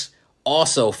reverse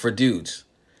also for dudes.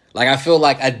 Like I feel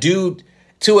like a dude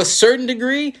to a certain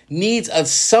degree needs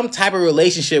some type of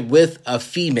relationship with a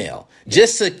female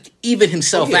just to even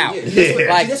himself out.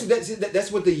 Yeah.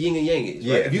 That's what the yin and yang is.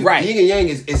 Right? Right. Yin and yang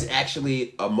is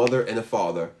actually a mother and a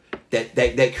father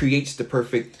that creates the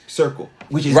perfect circle,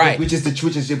 which is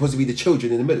supposed to be the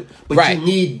children in the middle. But you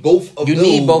need both of those. You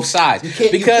need both sides.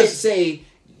 You can't say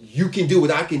you can do what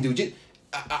I can do.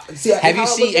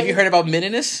 Have you heard about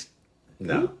meninist?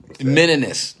 No.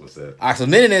 Meninist. What's that? All right, so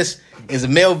meninist is a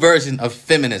male version of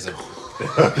feminism.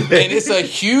 And it's a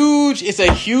huge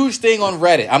thing on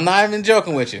Reddit. I'm not even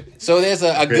joking with you. So there's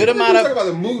a good amount of. Talk about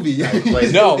a movie.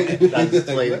 No.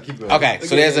 Okay,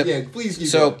 so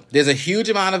there's a huge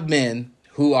amount of men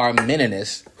who are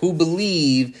meninists who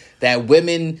believe that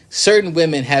certain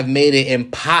women have made it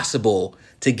impossible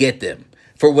to get them.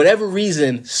 For whatever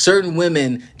reason, certain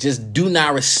women just do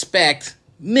not respect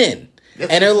men.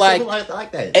 And they're like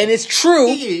that. And it's true.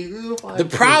 The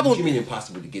problem. What you mean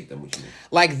impossible to get them? What you mean?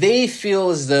 Like they feel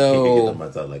as though you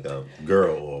get them like a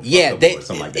girl or or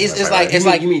something like that. It's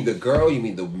like you mean the girl. You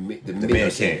mean the men are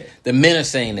saying. The men are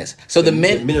saying this. So the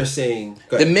men are saying.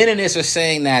 The meninists are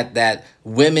saying that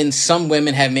some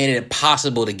women have made it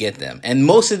impossible to get them, and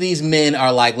most of these men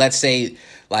are like, let's say,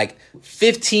 like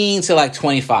 15 to like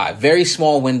 25, very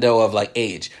small window of like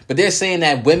age. But they're saying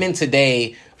that women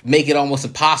today make it almost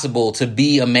impossible to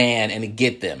be a man and to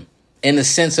get them in the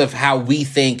sense of how we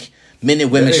think men and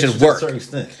women should work. To a certain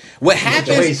extent. What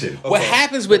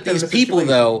happens with these people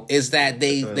though is that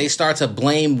they start to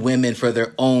blame women for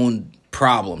their own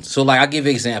problems. So like I'll give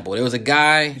you an example. There was a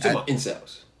guy. You're talking about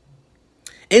incels.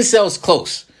 Incels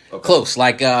close. Okay. Close.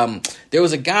 Like there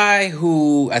was a guy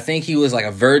who I think he was like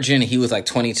a virgin. He was like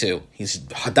 22. He's a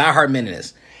diehard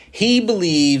meninist. He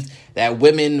believed that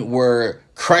women were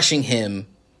crushing him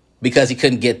because he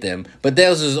couldn't get them, but that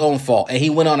was his own fault, and he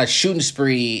went on a shooting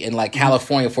spree in like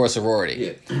California for a sorority.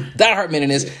 Yeah, diehard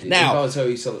meninist. Now,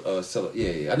 involuntary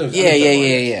I know.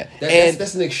 Yeah.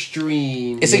 That's an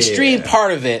extreme. It's extreme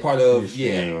part of it. I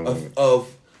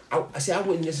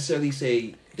wouldn't necessarily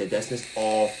say that that's just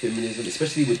all feminism,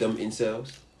 especially with them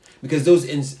incels, because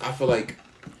I feel like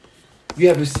you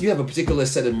have a particular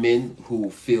set of men who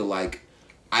feel like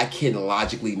I can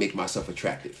logically make myself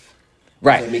attractive.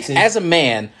 Right. As a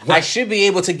man, right. I should be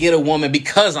able to get a woman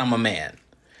because I'm a man.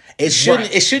 It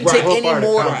shouldn't take any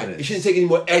more. It shouldn't take any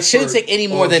more. It shouldn't take any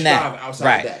more than that.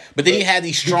 Right. That. But then you have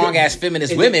these strong ass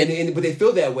feminist women. But they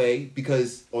feel that way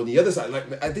because on the other side,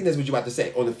 like I think that's what you're about to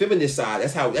say. On the feminist side,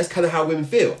 that's kind of how women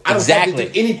feel. I don't have to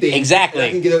do anything. Exactly.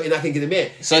 And I can get a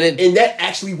man. So and that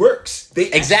actually works.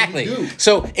 They exactly do.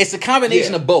 So it's a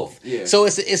combination of both. Yeah. So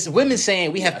it's women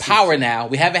saying we have power now.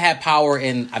 We haven't had power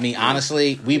in. I mean,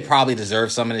 honestly, we probably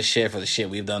deserve some of this shit for the shit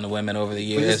we've done to women over the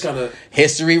years.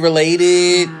 History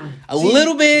related. A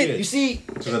little bit. You see,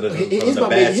 here's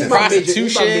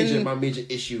prostitution. My major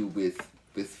issue with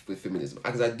feminism,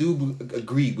 because I do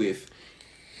agree with,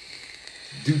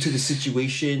 due to the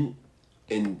situation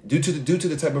and due to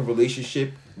the type of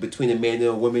relationship between a man and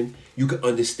a woman, you can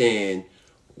understand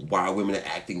why women are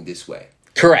acting this way.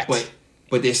 Correct.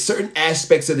 But there's certain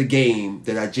aspects of the game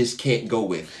that I just can't go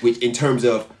with, which in terms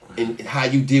of in how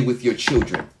you deal with your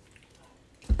children.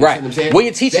 Right. What I'm saying? What are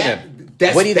you teaching them?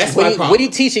 That's my problem. What are you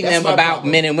teaching That's them my about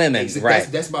problem. men and women?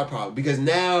 Right. That's my problem, because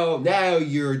now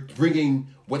you're bringing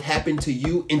what happened to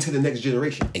you into the next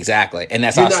generation. Exactly. And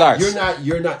that's how it starts.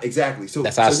 You're not exactly. So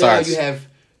that's how it starts. Now you have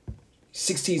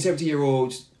 16,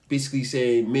 17-year-olds basically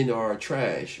saying men are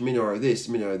trash, men are this,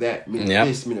 men are that, men are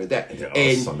this, men are that.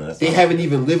 And they haven't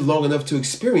even lived long enough to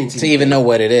experience it. To even know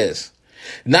what it is.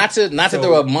 Not to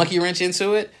throw a monkey wrench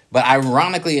into it, but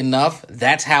ironically enough,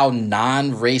 that's how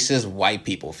non-racist white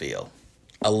people feel.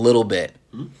 A little bit.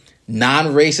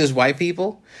 Non-racist white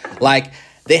people, like,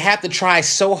 they have to try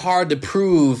so hard to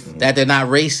prove that they're not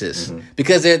racist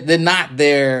because they're not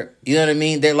there. You know what I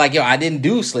mean? They're like, yo, I didn't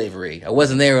do slavery. I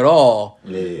wasn't there at all.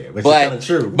 Yeah, which is kind of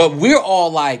true. But we're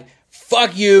all like,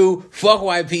 fuck you, fuck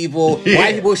white people.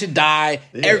 White people should die.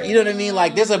 Yeah. You know what I mean?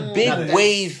 Like, there's a big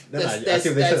wave. I see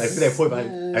their point.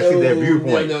 I see their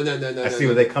viewpoint. No. I see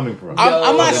where they're coming from.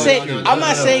 I'm not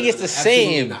saying it's the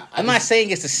same. I'm not saying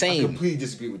it's the same. I completely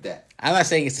disagree with that. I'm not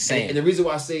saying it's the same. And the reason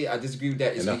why I say I disagree with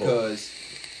that is because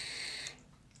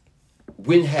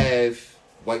when have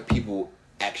white people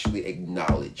actually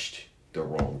acknowledged the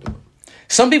wrongdoing?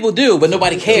 Some people do, but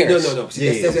nobody cares. No.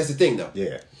 See, that's the thing, though.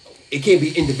 Yeah. It can't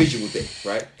be individual thing,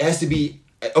 right? It has to be...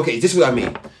 Okay, this is what I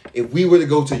mean. If we were to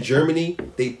go to Germany,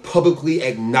 they publicly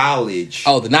acknowledge...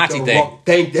 Oh, the Nazi thing.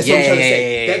 That's what I'm trying to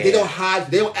say. They don't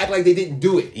hide... They don't act like they didn't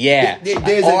do it. Yeah.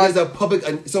 There's a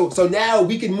public... So now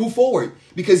we can move forward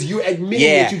because you're admitting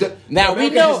that you done... Now, America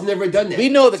we know... has never done that. We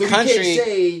know the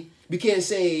country... We can't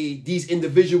say these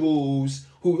individuals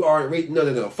who aren't...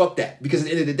 No. Fuck that. Because at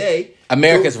the end of the day...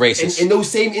 America's racist. And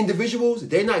those same individuals,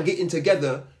 they're not getting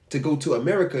together to go to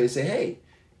America and say, hey,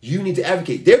 you need to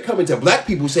advocate. They're coming to black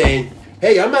people saying,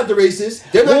 hey, I'm not the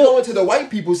racist. They're not going to the white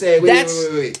people saying,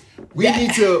 wait.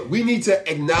 We need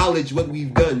to acknowledge what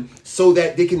we've done so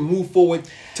that they can move forward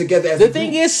together as a group. The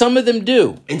thing is, some of them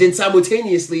do. And then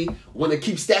simultaneously want to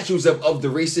keep statues of the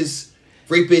racist,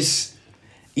 rapist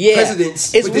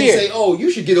presidents. It's but then weird. say, oh,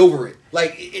 you should get over it.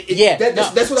 Like,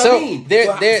 that's what I mean. They're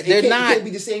not. It can't be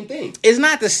the same thing. It's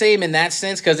not the same in that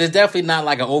sense because it's definitely not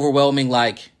like an overwhelming,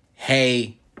 like,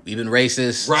 hey, we've been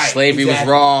racist. Right, slavery was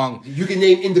wrong. You can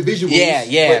name individuals,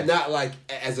 yeah, but not like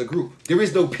as a group. There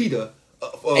is no PETA.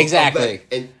 Exactly.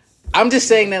 And I'm just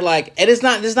saying that, like, and it's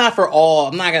not for all.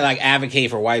 I'm not gonna like advocate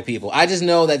for white people. I just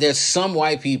know that there's some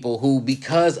white people who,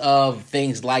 because of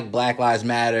things like Black Lives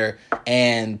Matter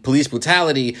and police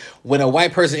brutality, when a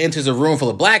white person enters a room full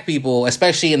of black people,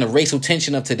 especially in the racial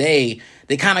tension of today,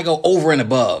 they kind of go over and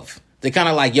above. They're kind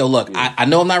of like, yo, look, I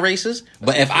know I'm not racist,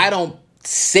 but if I don't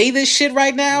say this shit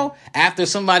right now, after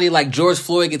somebody like George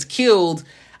Floyd gets killed,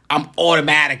 I'm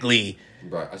automatically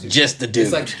just the dude.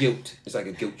 It's like guilt. It's like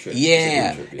a guilt trip.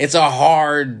 Yeah. It's a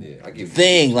hard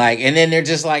thing. Like, and then they're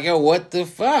just like, yo, what the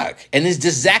fuck? And it's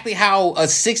just exactly how a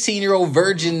 16-year-old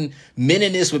virgin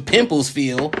meninist with pimples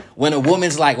feel when a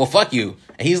woman's like, well, fuck you.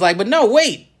 And he's like, but no,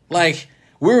 wait. Like,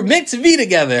 we're meant to be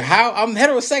together. How? I'm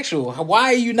heterosexual. Why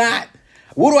are you not?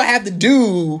 What do I have to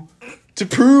do to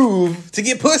prove to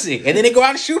get pussy? And then they go out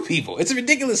and shoot people. It's a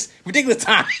ridiculous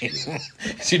time.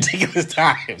 It's ridiculous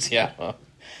times, yeah.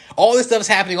 All this stuff is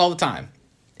happening all the time.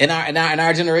 In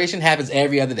our generation, happens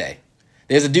every other day.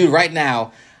 There's a dude right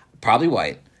now, probably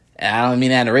white, and I don't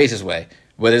mean that in a racist way,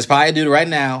 but there's probably a dude right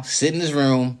now sitting in his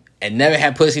room and never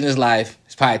had pussy in his life.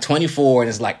 He's probably 24 and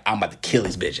is like, I'm about to kill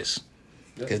these bitches.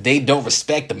 Because they don't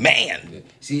respect the man.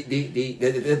 See,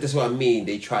 that's what I mean.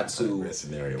 They try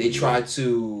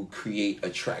to create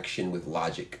attraction with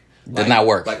logic. Does not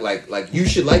work. Like you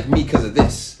should like me because of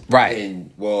this, right?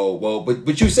 And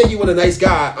but you say you want a nice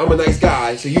guy. I'm a nice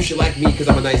guy, so you should like me because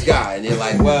I'm a nice guy. And they're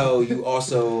like, well, you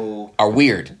also are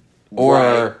weird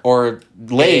or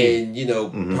lame,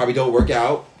 and probably don't work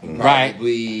out. You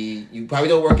probably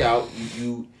don't work out.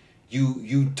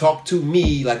 You talk to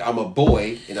me like I'm a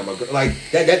boy and I'm a girl. Like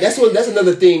that's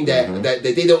another thing that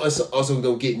they don't also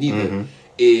don't get neither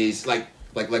is like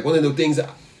one of the things.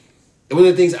 One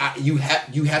of the things you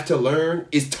have to learn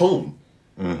is tone.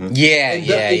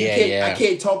 I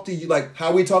can't talk to you like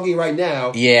how we're talking right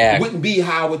now. Yeah, it wouldn't be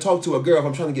how I would talk to a girl if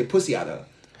I'm trying to get pussy out of her.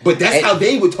 But that's how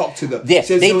they would talk to them. Yeah,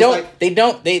 they don't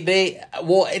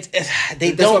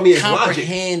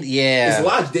comprehend. Yeah, it's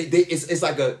logic. It's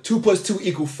like a 2 +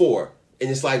 2 = 4, and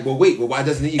it's like, well, wait, why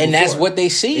doesn't it equal? And that's 4? what they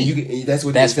see. And that's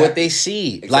what they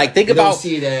see. Exactly. Like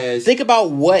see it as, think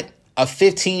about what a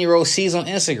 15-year-old sees on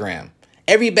Instagram.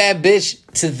 Every bad bitch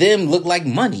to them look like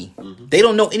money. They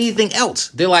don't know anything else.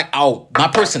 They're like, oh, my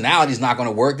personality's not going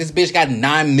to work. This bitch got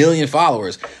 9 million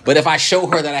followers. But if I show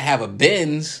her that I have a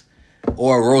Benz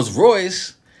or a Rolls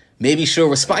Royce, maybe she'll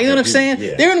respond. You know what I'm saying?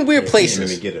 Yeah. They're in weird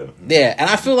places. Yeah, and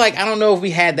I feel like, I don't know if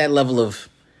we had that level of,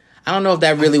 I don't know if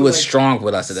that really was like, strong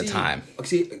with us at the time.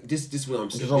 See, this is what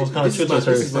I'm saying. It's almost kind of true. This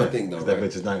is my thing, though. That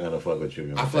bitch is not going to fuck with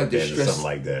you. I feel like the stress, something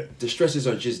like that. The stresses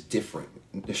are just different.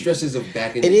 The stresses of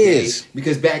back in the day. It is.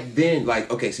 Because back then, like,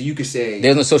 okay, so you could say...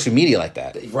 There's no social media like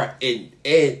that. Right.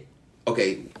 And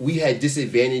okay, we had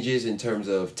disadvantages in terms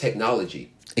of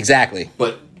technology. Exactly.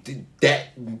 But that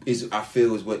is, I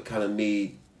feel, is what kind of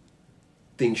made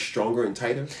things stronger and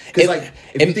tighter. Because, like,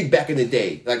 if you think back in the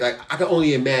day, like I can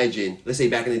only imagine, let's say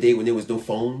back in the day when there was no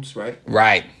phones, right?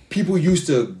 Right. People used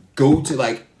to go to,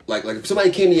 like if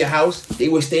somebody came to your house, they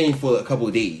were staying for a couple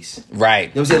of days. Right. You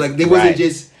know what I'm saying? Like, they wasn't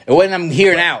just... It wasn't I'm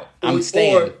here now. I'm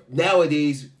staying. Or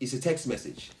nowadays, it's a text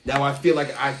message. Now I feel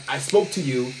like I spoke to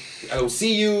you. I don't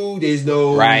see you. There's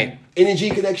no energy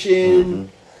connection. Mm-hmm.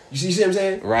 You see what I'm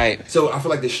saying? Right. So I feel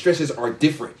like the stresses are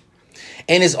different.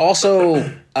 And it's also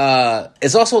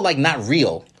like not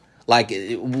real. Like,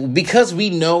 because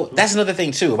we know, that's another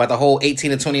thing too about the whole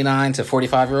 18 to 29 to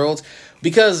 45-year-olds.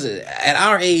 Because at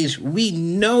our age, we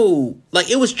know,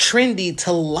 like, it was trendy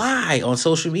to lie on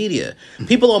social media.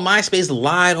 People on MySpace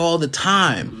lied all the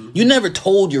time. You never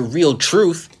told your real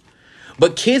truth.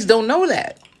 But kids don't know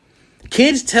that.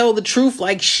 Kids tell the truth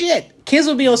like shit. Kids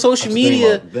will be on social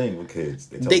media. The thing with kids,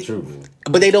 they tell the truth,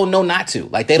 but they don't know not to.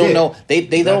 Like, they don't know. They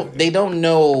don't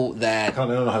know that. They don't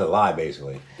know how to lie.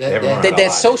 Basically,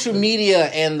 that social media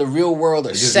and the real world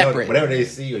are separate. Whatever they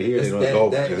see or hear, they don't go.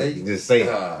 They just say,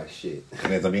 "Ah, shit,"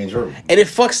 and it's being true. And it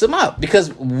fucks them up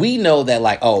because we know that,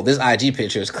 like, oh, this IG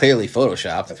picture is clearly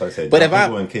photoshopped. That's what I said. But if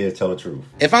people and kids tell the truth.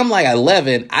 If I'm like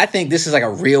 11, I think this is like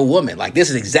a real woman. Like, this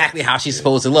is exactly how she's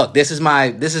supposed to look. This is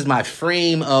my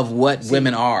frame of what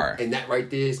women are. And that right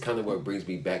there is kind of what brings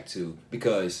me back to,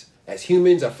 because as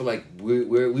humans, I feel like we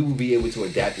will be able to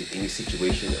adapt in any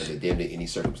situation under damn near any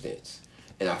circumstance.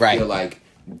 And I feel like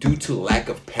due to lack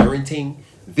of parenting,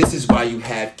 this is why you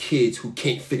have kids who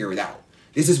can't figure it out.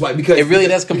 This is why, because it really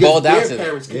does come boil down to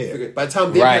parents can figure it. By the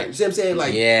time their parents, you know what I'm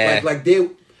saying? Like they.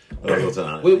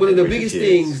 One of the biggest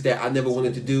things that I never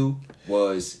wanted to do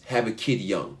was have a kid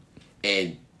young,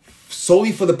 and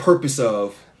solely for the purpose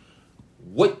of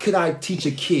what could I teach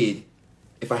a kid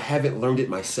if I haven't learned it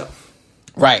myself?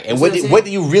 Right. And what do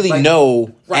you really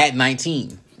know at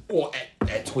 19? Or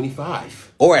at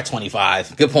 25. Or at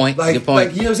 25. Good point. Good point.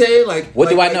 Like, you know what I'm saying? Like, what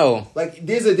do I know? Like,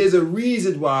 there's a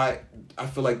reason why I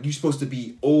feel like you're supposed to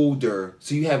be older,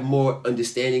 so you have more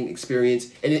understanding, experience,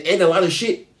 and a lot of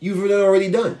shit you've already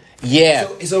done. Yeah.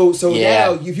 So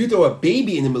now, if you throw a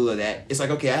baby in the middle of that, it's like,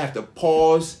 okay, I have to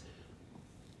pause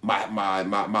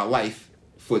my life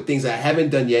for things I haven't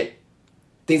done yet,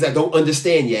 things I don't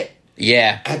understand yet.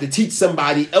 Yeah. I have to teach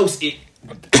somebody else it.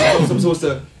 I'm supposed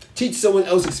to teach someone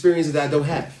else experiences that I don't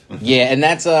have. Yeah, and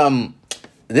that's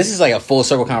this is like a full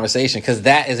circle conversation, because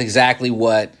that is exactly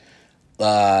what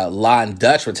La and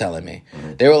Dutch were telling me.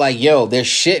 They were like, yo, they're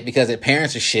shit because their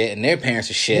parents are shit and their parents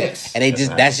are shit. Yes. And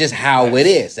that's just how it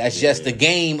is. That's just the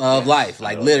game of life.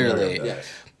 Like, literally. Yes.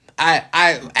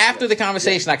 I after the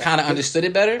conversation, I kind of understood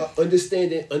it better.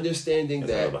 Understanding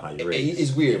that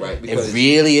it's weird, right? Because it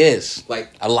really is.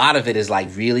 Like, a lot of it is like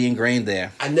really ingrained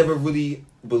there. I never really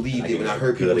believed it when I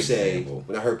heard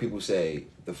people say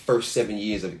the first 7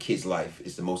 years of a kid's life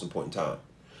is the most important time.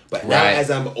 But now,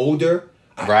 as I'm older,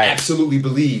 I absolutely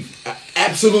believe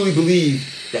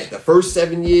that the first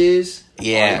 7 years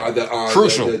are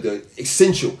crucial, the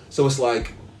essential. So it's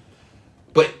like,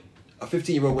 but a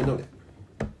 15-year-old wouldn't know that.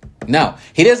 No,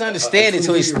 he doesn't understand it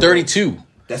until he's 32.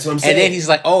 That's what I'm saying. And then he's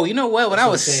like, oh, you know what? When I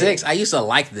was 6, I used to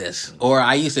like this. Or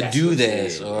I used to do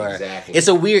this. Or it's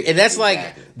a weird... And that's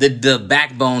like the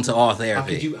backbone to all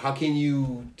therapy. How can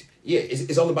you... Yeah,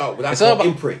 it's all about what I call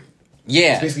imprint.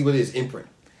 Yeah. It's basically what it is, imprint.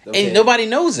 And nobody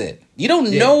knows it. You don't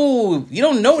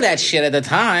know that shit at the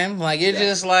time. Like, you're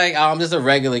just like, oh, I'm just a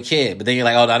regular kid. But then you're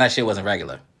like, oh, no, that shit wasn't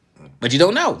regular. But you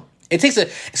don't know. It takes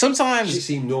sometimes... It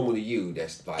seems normal to you.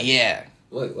 That's like... Yeah.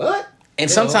 Wait, what? And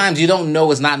sometimes you don't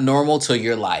know it's not normal till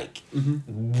you're like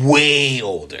way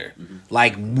older.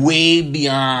 Like way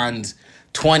beyond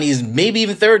 20s, maybe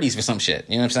even 30s for some shit.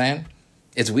 You know what I'm saying?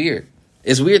 It's weird.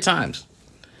 It's weird times.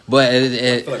 But I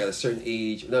feel like at a certain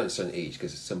age, not at a certain age,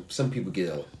 because some people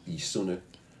get these sooner.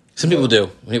 Some people do.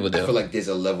 I feel like there's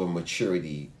a level of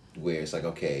maturity where it's like,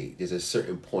 okay, there's a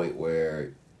certain point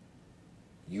where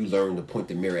you learn to point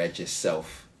the mirror at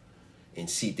yourself and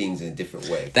see things in a different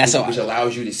way. Which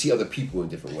allows you to see other people in a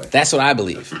different way. That's what I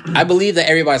believe. I believe that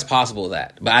everybody's possible with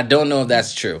that, but I don't know if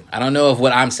that's true. I don't know if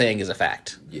what I'm saying is a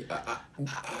fact. Yeah,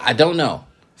 I don't know.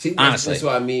 See, honestly, that's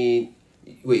what I mean.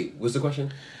 Wait, what's the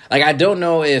question? Like, I don't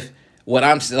know if what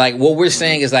we're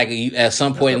saying is like at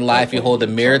some point in life you hold a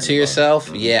mirror to yourself.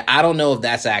 Mm-hmm. Yeah, I don't know if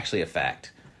that's actually a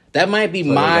fact. That might be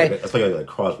that's like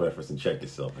cross reference and check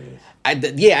yourself. I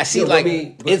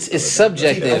see. It's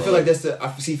subjective. I feel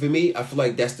like for me, I feel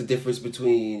like that's the difference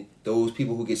between those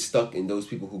people who get stuck and those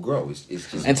people who grow. It's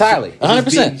just entirely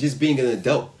 100%. Just being an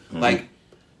adult. Mm-hmm. Like,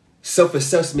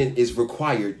 self-assessment is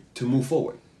required to move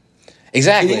forward.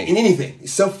 Exactly. In anything,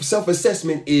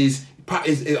 self-assessment is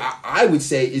I would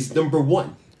say is number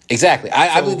one. Exactly.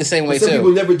 I believe the same way, too. Some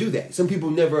people never do that. Some people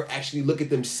never actually look at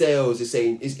themselves and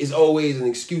say, it's always an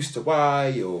excuse to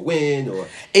why or when or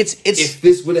if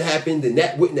this would have happened, then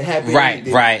that wouldn't have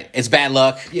happened. Right. It's bad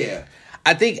luck. Yeah.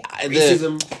 I think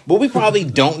racism. What we probably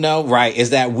don't know, right, is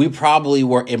that we probably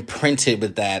were imprinted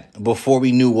with that before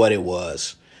we knew what it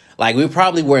was. Like, we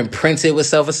probably were imprinted with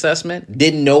self-assessment,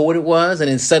 didn't know what it was,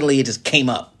 and then suddenly it just came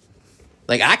up.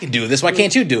 Like, I can do this. Why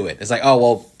can't you do it? It's like, oh,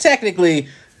 well, technically,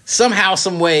 somehow,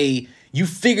 some way, you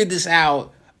figured this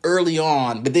out early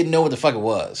on, but didn't know what the fuck it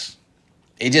was.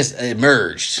 It just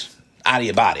emerged out of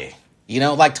your body. You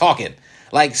know, like talking.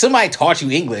 Like, somebody taught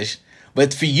you English,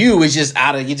 but for you, it's just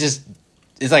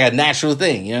it's like a natural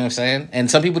thing. You know what I'm saying? And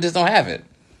some people just don't have it.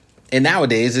 And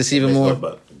nowadays, it's even more.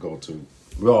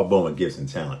 We're all born with gifts and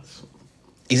talents.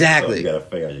 Exactly. So you gotta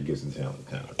figure out your gifts and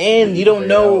talents. And you don't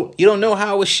know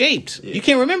how it was shaped. Yeah. You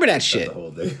can't remember that shit. That's the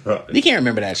whole thing. You can't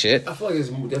remember that shit. I feel like there's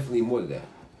definitely more to that.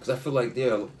 Because I feel like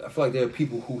there are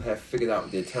people who have figured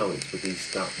out their talents, but they're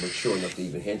not mature enough to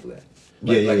even handle that.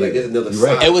 Like there's another side.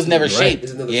 Right. It was never shaped.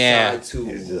 There's another side to.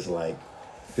 It's just like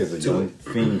there's a young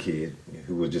fiend kid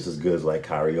who was just as good as like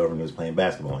Kyrie Irving who was playing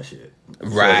basketball and shit.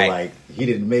 Right. So like he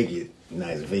didn't make it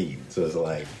nice fiend. So it's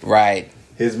like right.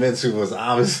 His mentor was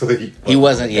obviously he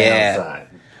wasn't. Downside.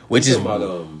 Which is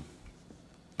about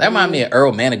that reminded me of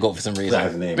Earl Manigault for some reason.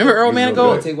 His name. Remember Earl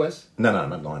Manigault? Delonte West? No, not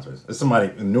Delonte West. It's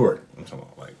somebody in Newark. I'm talking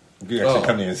about like you actually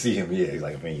come there and see him. Yeah, he's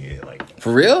like a fiend. Yeah, like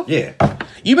for real. Yeah.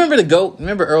 You remember the goat?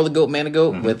 Remember Earl the Goat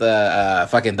Manigault with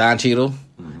fucking Don Cheadle?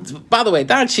 Mm-hmm. By the way,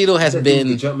 Don Cheadle has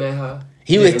been jump man high.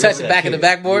 He would touch it back in the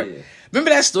backboard. Yeah.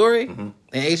 Remember that story in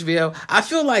HBO? I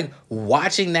feel like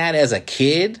watching that as a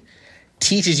kid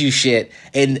teaches you shit,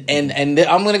 and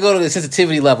I'm gonna go to the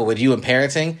sensitivity level with you and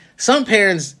parenting. Some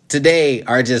parents today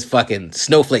are just fucking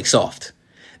snowflake soft.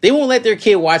 They won't let their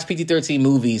kid watch PG-13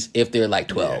 movies if they're like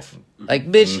 12. Yeah.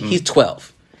 Like, bitch, he's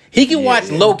 12. He can watch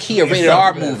low key a rated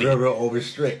R movie. Real over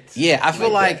strict. Yeah, I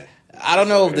feel like I don't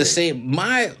know if the same.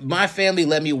 My family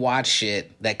let me watch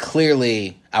shit that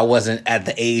clearly I wasn't at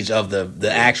the age of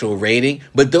the actual rating,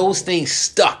 but those things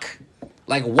stuck.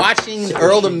 Like watching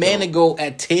Earl the Manigault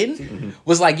at 10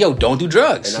 was like, yo, don't do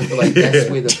drugs. And I feel like that's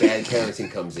where the bad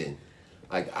parenting comes in.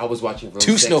 Like I was watching Road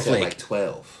 6 at like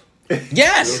 12.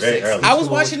 Yes, I was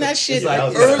watching that shit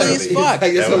like early as fuck.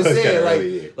 Like, that's what I'm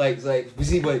saying. Like you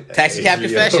see what Taxi Cab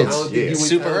Confessions,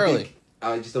 super early.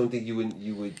 I just don't think you would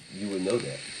know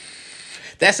that.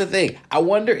 That's the thing. I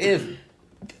wonder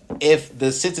if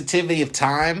the sensitivity of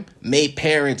time made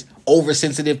parents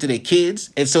oversensitive to their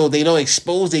kids, and so they don't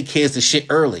expose their kids to shit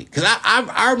early. Because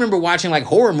I remember watching like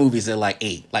horror movies at like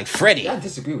 8, like Freddy. I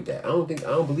disagree with that. I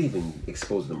don't believe in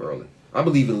exposing them early. I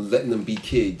believe in letting them be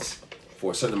kids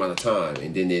for a certain amount of time,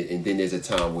 and then there's a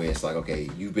time where it's like, okay,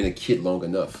 you've been a kid long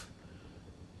enough.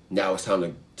 Now it's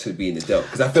time to be an adult.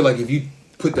 Because I feel like if you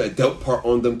put the adult part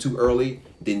on them too early,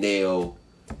 then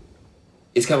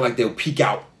it's kind of like they'll peak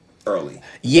out early.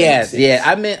 Yeah.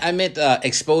 I meant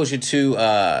exposure to.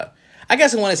 I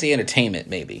guess I want to say entertainment.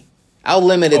 Maybe I'll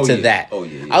limit it to that. Oh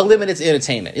yeah. I'll limit it to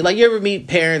entertainment. Like you ever meet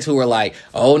parents who are like,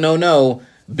 "Oh no,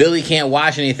 Billy can't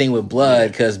watch anything with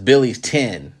blood because Billy's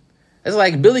 10." It's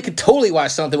like Billy could totally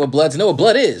watch something with blood to know what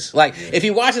blood is. Like if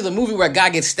he watches a movie where a guy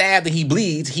gets stabbed and he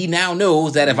bleeds, he now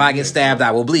knows that if I get stabbed,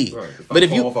 I will bleed. Right. But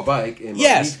if you fall off a bike in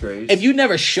my eighth grade, if you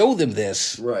never show them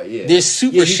this, right? Yeah, they're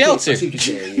super sheltered.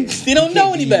 They don't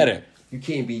know any better. You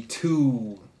can't be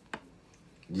too.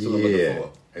 Yeah,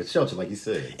 it's sheltered, like you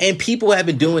said. And people have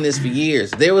been doing this for years.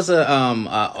 There was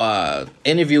a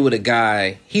interview with a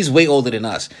guy. He's way older than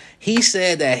us. He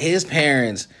said that his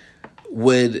parents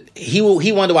he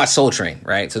wanted to watch Soul Train,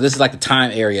 right? So this is like the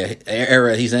time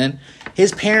era he's in.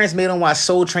 His parents made him watch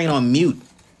Soul Train on mute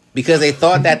because they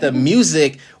thought that the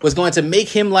music was going to make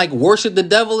him like worship the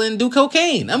devil and do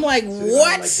cocaine. I'm like,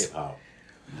 what? Like hip-hop.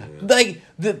 Like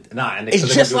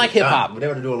it's just like hip hop. But they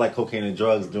were doing like cocaine and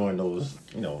drugs during those,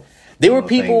 There were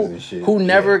things people and shit. who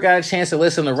never got a chance to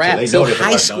listen to rap they until know this,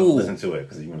 high like, school. Don't listen to it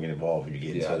because you're gonna get involved when you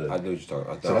get into I the. know what you're talking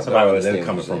about. So that's about where they're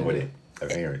coming from with it. Their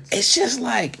parents. It's just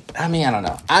like, I mean, I don't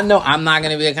know. I know I'm not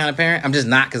going to be that kind of parent. I'm just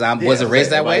not because I wasn't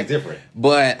raised that way. Different.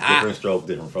 But Different strokes,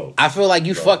 different folks. I feel like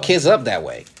you fuck kids up that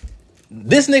way.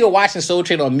 This nigga watching Soul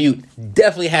Train on mute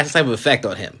definitely had some type of effect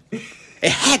on him.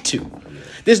 It had to.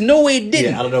 There's no way it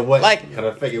didn't. Yeah, I don't know what like, kind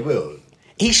of effect it will.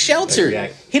 He's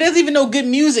sheltered. He doesn't even know good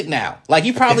music now. Like,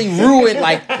 he probably ruined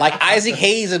like Isaac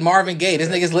Hayes and Marvin Gaye. This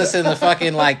nigga's listening to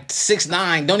fucking like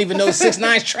 6ix9ine. Don't even know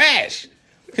 6ix9ine's trash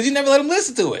because you never let him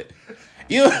listen to it.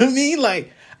 You know what I mean?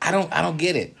 Like, I don't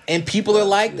get it. And people are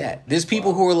like that. There's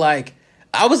people who are like,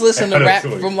 I was listening to rap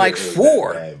from like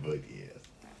 4.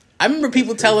 I remember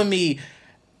people telling me,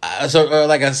 a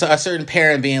certain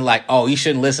parent being like, "Oh, you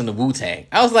shouldn't listen to Wu-Tang."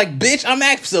 I was like, "Bitch, I'm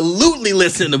absolutely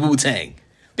listening to Wu-Tang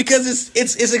because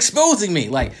it's exposing me."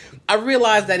 Like, I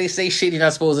realized that they say shit you're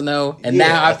not supposed to know, and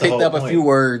now I've picked up a few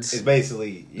words. It's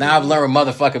basically now I've learned what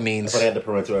motherfucker means. But they had the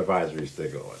parental advisory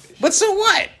sticker on it. But so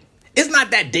what? It's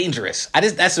not that dangerous.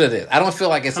 That's what it is. I don't feel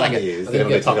like it's like is. That's what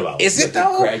they talk about. Is it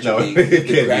though?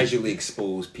 Gradually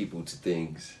expose people to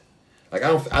things. Like, I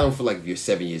don't feel like if you're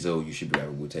 7 years old you should be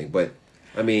rapping Wu-Tang, but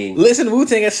I mean, listen to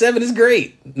Wu-Tang at 7 is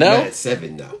great. No, not at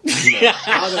 7, no.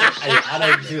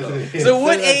 So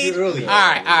what age? All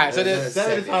right. So then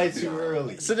 7 is probably too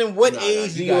early. So then, what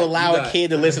age do you allow a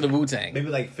kid to listen to Wu-Tang? Maybe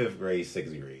like 5th grade,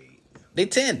 6th grade. They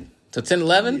 10. So 10,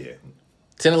 11? Yeah.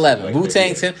 10, 11. Like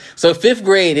Wu-Tang 10. So 5th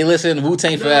grade, they listen to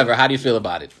Wu-Tang forever. How do you feel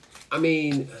about it? I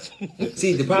mean,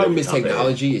 see, the problem is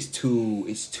technology is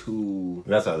too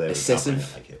That's how they're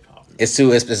excessive. It's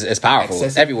powerful. Excessive.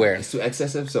 It's everywhere. It's too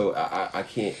excessive. So I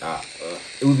can't.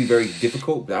 It would be very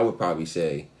difficult. But I would probably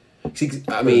say. See,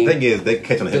 I mean, the thing is, they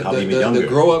catching the hip hop even younger. The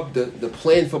grow up, the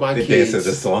plan for my kids. The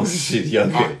songs shit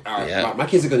younger. My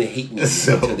kids are gonna hate me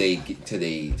until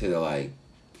they're like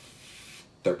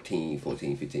 13,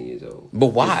 14, 15 years old. But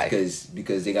why?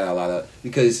 Because they got a lot of.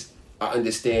 Because I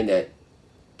understand that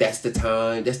that's the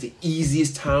time. That's the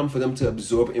easiest time for them to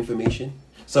absorb information.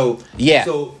 So yeah.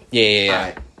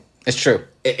 Right. It's true.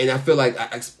 And I feel like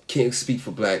I can't speak for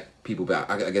black people, but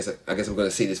I guess I'm going to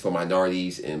say this for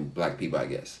minorities and black people, I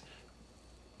guess.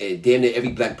 And damn near every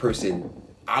black person,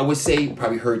 I would say,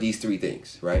 probably heard these 3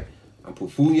 things, right? I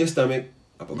put food in your stomach,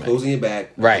 I put clothes in your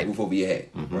back, right. I put roof over your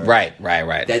head. Mm-hmm.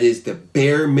 Right. That is the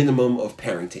bare minimum of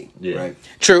parenting, right?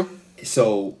 True.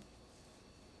 So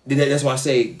that's why I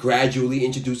say gradually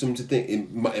introduce them to things.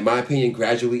 In my opinion,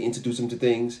 gradually introduce them to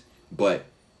things, but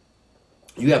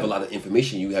you have a lot of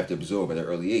information you have to absorb at an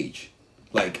early age.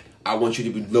 Like, I want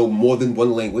you to know more than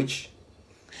one language,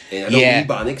 and I don't need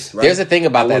Ebonics. Right? There's a thing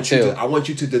about that too. I want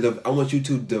you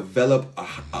to develop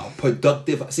a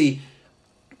productive. See,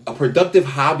 a productive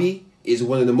hobby is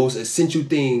one of the most essential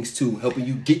things to helping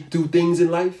you get through things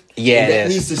in life. Yeah, and that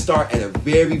needs to start at a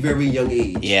very, very young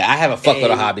age. Yeah, I have a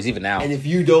fuckload of hobbies even now. And if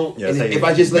you don't, if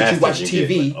I just let you watch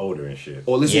TV older and shit,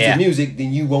 or listen to music,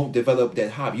 then you won't develop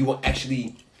that hobby. You won't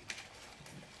actually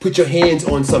put your hands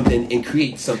on something and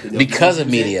create something because of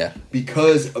media.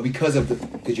 Because you're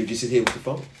just sitting here with the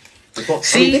phone.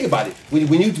 See, I mean, think about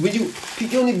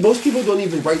it. Most people don't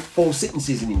even write full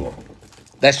sentences anymore.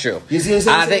 That's true. You see what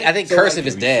I'm saying? I think cursive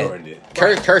is dead.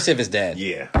 Cursive is dead.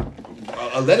 Yeah.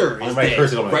 A letter is dead.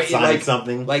 Cursive, like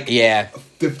something. Like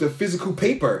the physical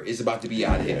paper is about to be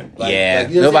out of here.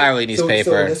 Nobody really needs paper.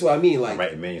 So that's what I mean. Like,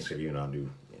 write manuscript, you know, do.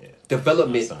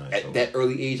 Development at that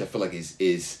early age, I feel like is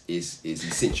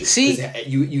essential. See,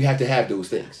 you have to have those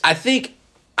things. I think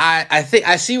I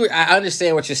see. I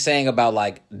understand what you're saying about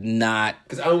like not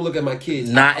because I don't look at my kids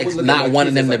not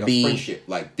wanting them to be friendship.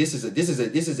 Like this is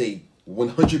a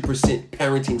 100%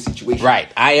 parenting situation. Right,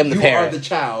 I am the parent. You are the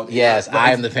child. Yes,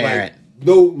 I am the parent.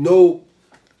 Like, no,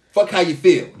 fuck how you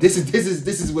feel. This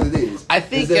is what it is. I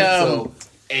think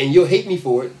and you'll hate me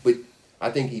for it, but I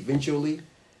think eventually.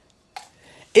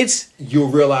 You'll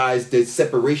realize the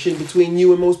separation between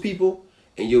you and most people,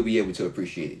 and you'll be able to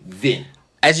appreciate it then.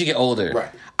 As you get older. Right.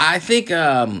 I think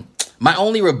my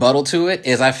only rebuttal to it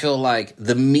is I feel like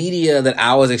the media that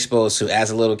I was exposed to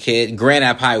as a little kid, granted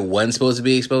I probably wasn't supposed to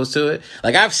be exposed to it.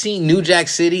 Like, I've seen New Jack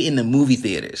City in the movie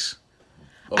theaters.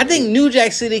 Okay. I think New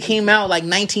Jack City came out like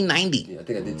 1990. Yeah, I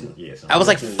think I did too. Yeah, I was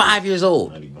like 5 years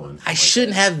old. I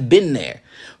shouldn't have been there.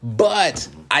 But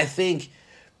I think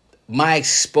my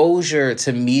exposure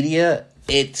to media,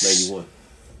 it's 91.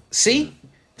 See?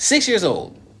 6 years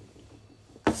old.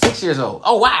 6 years old.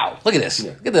 Oh, wow. Look at this.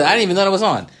 Yeah. Look at that. I didn't even know it was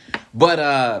on.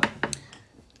 But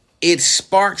it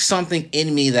sparked something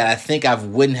in me that I think I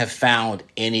wouldn't have found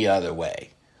any other way.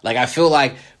 Like, I feel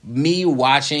like me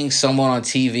watching someone on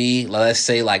TV, let's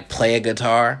say, like, play a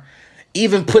guitar,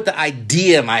 even put the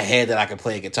idea in my head that I could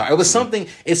play a guitar. It was something.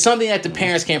 It's something that the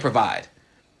parents can't provide.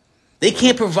 They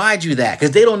can't provide you that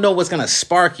because they don't know what's gonna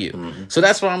spark you. So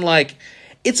that's why I'm like,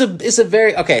 it's a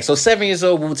very okay. So 7 years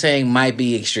old Wu-Tang might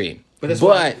be extreme,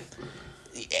 but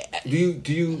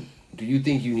do you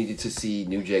think you needed to see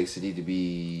New Jack City to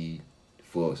be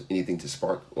for anything to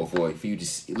spark or for you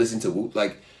to listen to Wu?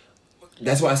 Like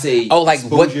that's why I say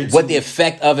what the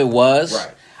effect of it was.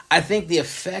 Right. I think the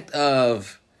effect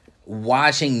of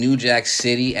watching New Jack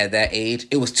City at that age,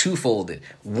 it was twofolded.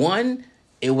 One,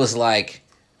 it was like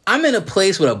I'm in a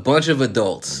place with a bunch of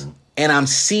adults and I'm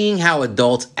seeing how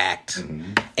adults act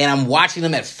and I'm watching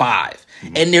them at 5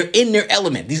 and they're in their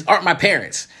element. These aren't my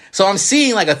parents. So I'm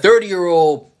seeing like a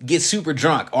 30-year-old get super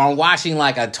drunk or I'm watching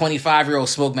like a 25-year-old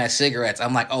smoke mad cigarettes.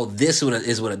 I'm like, oh, this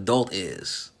is what adult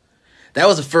is. That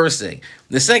was the first thing.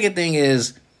 The second thing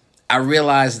is I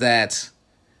realized that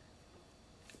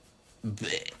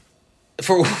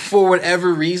for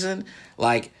whatever reason,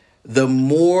 like the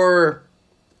more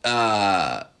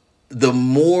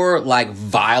like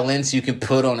violence you can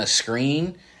put on a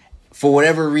screen, for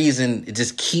whatever reason, it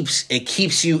just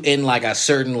keeps you in like a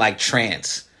certain like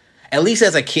trance. At least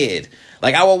as a kid,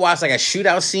 like I would watch like a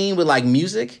shootout scene with like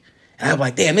music, and I'm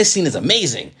like, damn, this scene is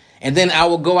amazing. And then I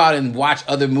will go out and watch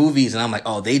other movies, and I'm like,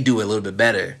 oh, they do it a little bit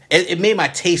better. It made my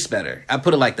taste better. I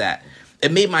put it like that.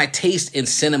 It made my taste in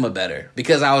cinema better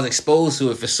because I was exposed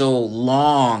to it for so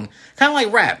long. Kind of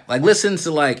like rap. Like listen to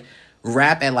like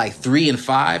rap at like 3 and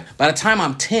 5. By the time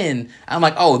I'm 10, I'm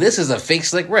like, oh, this is a fake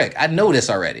Slick Rick. I know this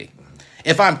already.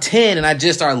 If I'm 10 and I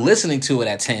just start listening to it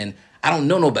at 10, I don't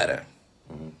know no better.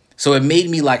 So it made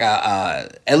me like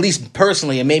at least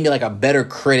personally, it made me like a better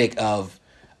critic of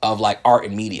like art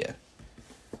and media.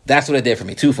 That's what it did for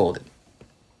me, twofolded.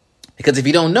 Because if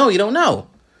you don't know, you don't know.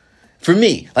 For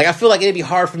me, like I feel like it'd be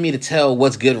hard for me to tell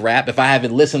what's good rap if I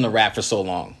haven't listened to rap for so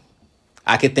long.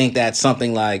 I could think that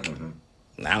something like,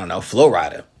 I don't know, Flow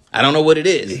Rider. I don't know what it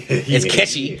is. It's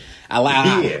catchy.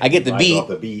 I get the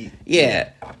beat. Yeah.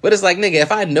 But it's like, nigga,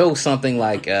 if I know something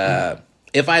like,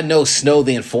 if I know Snow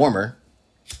the Informer,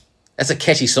 that's a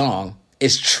catchy song.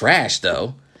 It's trash,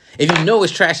 though. If you know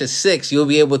it's trash at 6, you'll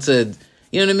be able to,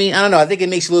 you know what I mean? I don't know. I think it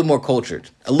makes you a little more cultured.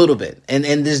 A little bit. And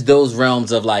there's those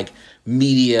realms of, like,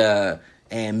 media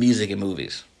and music and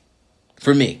movies.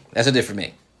 For me. That's what it did for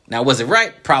me. Now, was it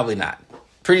right? Probably not.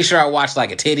 Pretty sure I watched,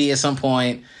 like, a titty at some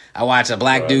point. I watched a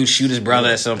black dude shoot his brother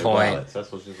at some point.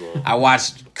 That's what I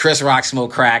watched Chris Rock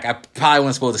smoke crack. I probably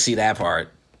wasn't supposed to see that part.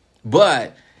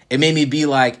 But it made me be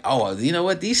like, oh, you know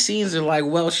what? These scenes are like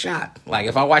well shot. Like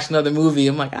if I watch another movie,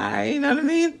 I'm like, you know what I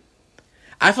mean?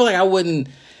 I feel like I wouldn't,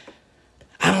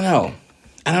 I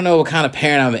don't know what kind of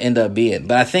parent I'm going to end up being.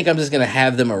 But I think I'm just going to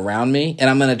have them around me. And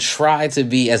I'm going to try to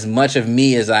be as much of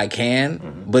me as I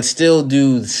can. But still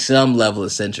do some level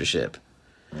of censorship.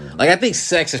 Like I think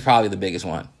sex is probably the biggest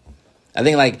one. I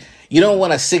think like you don't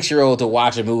want a 6-year-old to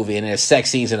watch a movie and there's sex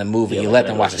scenes in a movie. You let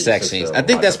them watch the sex scenes. I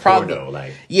think that's probably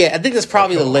I think that's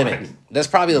probably the limit. That's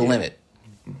probably the limit.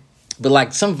 But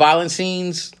like some violent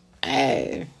scenes,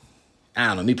 I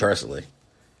don't know. Me personally,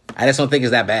 I just don't think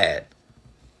it's that bad.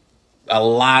 A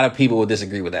lot of people would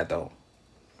disagree with that though.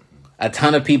 A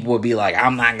ton of people would be like,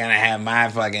 I'm not gonna have my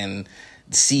fucking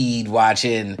seed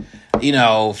watching, you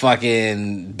know,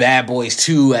 fucking Bad Boys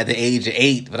 2 at the age of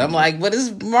 8. But I'm like, but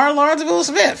it's Martin Lawrence and Will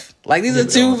Smith. Like, these are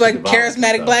two, like,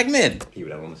 charismatic black men. People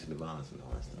that want to see the violence and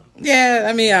all that stuff. Yeah,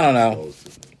 I mean, I don't know.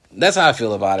 That's how I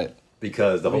feel about it.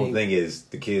 Because the whole thing is,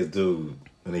 the kids do,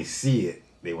 when they see it,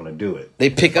 they want to do it. They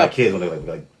pick up. Like kids when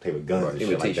they like play with guns and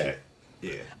shit like that.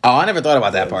 Yeah. Oh, I never thought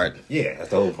about that part. Yeah, that's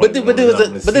the whole point. But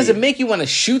does it make you want to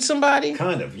shoot somebody?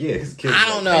 Kind of, yeah. I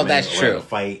don't know if that's true.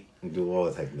 Fight. And do all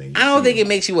that type of thing. I don't think it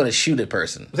makes you want to shoot a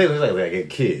person. Say like a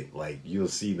kid, like you'll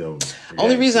see them.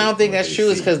 Only reason I don't think that's true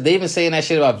is because they've been saying that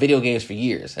shit about video games for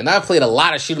years, and I've played a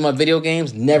lot of shoot 'em up video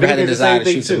games. Never had a desire to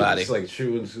shoot somebody. It's like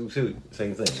shoot,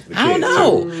 same thing. I don't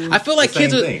know. I feel like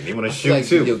kids they want to shoot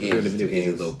too. Video games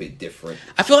is a little bit different.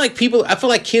 I feel like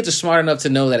kids are smart enough to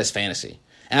know that it's fantasy.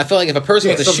 And I feel like if a person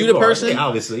wants to shoot a person,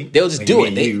 obviously they'll just do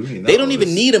it. They don't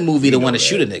even need a movie to want to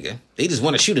shoot a nigga. They just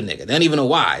want to shoot a nigga. They don't even know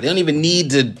why. They don't even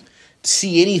need to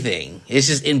see anything. It's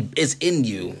just it's in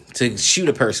you to shoot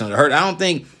a person or hurt. I don't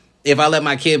think if I let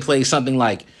my kid play something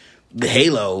like the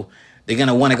Halo, they're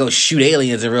gonna want to go shoot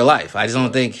aliens in real life. I just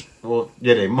don't think. Well,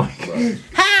 yeah, they might. Right.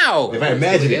 How? If I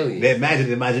imagine they imagine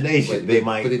the imagination, they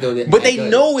might. But they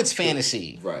know it's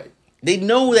fantasy. Right. They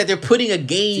know that they're putting a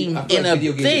game in a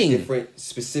video thing. Is different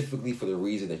specifically for the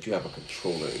reason that you have a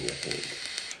controller in your hand.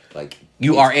 Like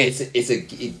you are it.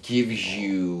 It gives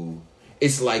you.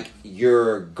 It's like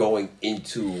you're going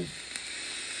into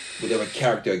whatever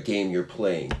character or game you're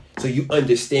playing. So you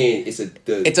understand it's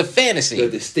a fantasy. The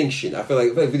distinction. I feel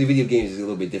like video games is a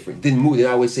little bit different than movie.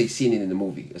 Than I would say seeing it in the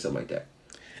movie or something like that.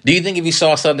 Do you think if you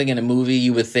saw something in a movie,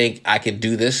 you would think I could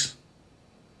do this?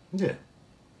 Yeah.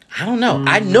 I don't know.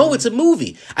 I know it's a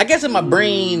movie. I guess in my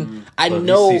brain, I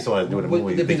know. If you see someone doing a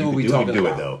movie, depends on what we talking do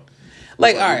about. It though.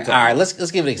 Like, all right.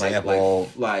 Let's give an example.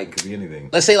 Like Could be anything.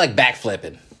 Let's say like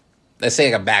backflipping. Let's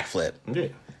say like a backflip. Yeah.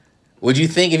 Would you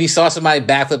think if you saw somebody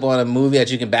backflip on a movie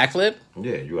that you can backflip?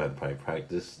 Yeah, you have to probably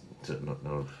practice. I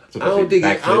don't think.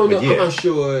 I don't know. I'm not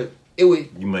sure. It would.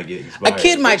 You might get inspired. A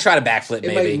kid might try to backflip.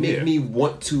 It maybe might make me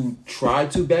want to try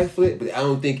to backflip, but I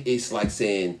don't think it's like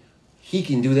saying he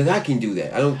can do that. I can do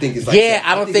that. I don't think it's like. Yeah, that.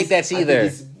 I don't think that's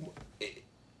either.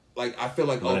 I feel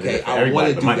like Well, okay, I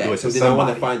want to do that, so then somebody. I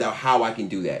want to find out how I can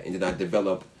do that, and then I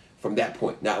develop from that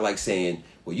point. Not like saying,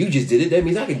 "Well, you just did it. That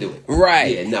means I can do it."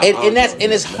 Right. Yeah, no,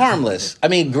 and it's harmless. I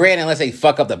mean, granted, unless they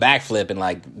fuck up the backflip and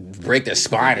like break their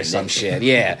spine or some shit.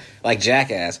 Yeah, like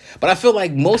Jackass. But I feel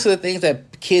like most of the things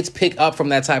that kids pick up from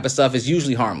that type of stuff is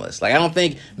usually harmless. Like I don't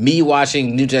think me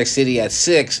watching New Jack City at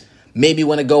 6 made me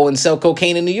want to go and sell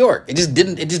cocaine in New York. It just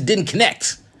didn't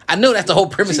connect. I know that's the whole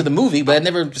premise of the movie, but it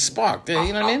never sparked. You know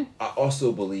what I mean? I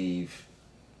also believe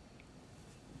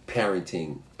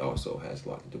parenting also has a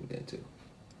lot to do with that too.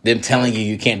 Them telling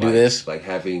you can't do this. Like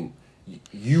having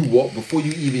you walk before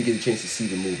you even get a chance to see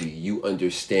the movie, you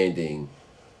understanding,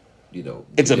 it's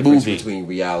the a difference movie between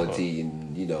reality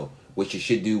and what you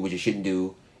should do, what you shouldn't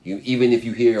do. You even if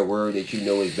you hear a word that you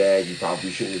know is bad, you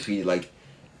probably shouldn't repeat it. Like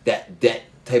that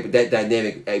type of that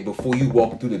dynamic before you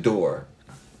walk through the door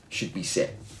should be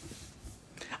set.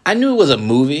 I knew it was a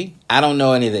movie. I don't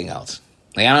know anything else.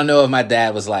 Like I don't know if my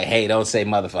dad was like, "Hey, don't say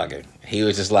motherfucker." He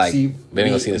was just like, "Let me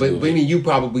go see this movie." But I mean, you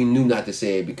probably knew not to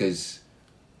say it because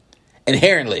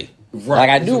inherently, right? Like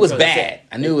I knew it was bad.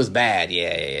 I knew it was bad.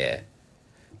 Yeah.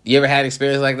 You ever had an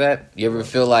experience like that? You ever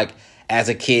feel like as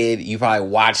a kid you probably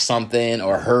watched something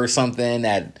or heard something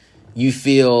that you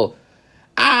feel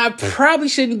I probably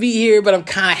shouldn't be here, but I'm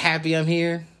kind of happy I'm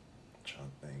here?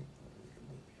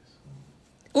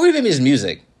 Or even his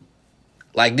music.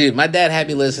 Like, dude, my dad had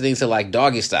me listening to, like,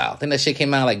 Doggy Style. I think that shit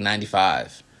came out, like,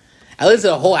 95. I listened to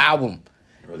the whole album.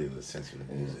 Really the sense of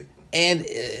the music. And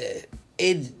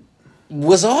it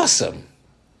was awesome.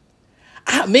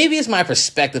 Maybe it's my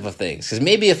perspective of things. Because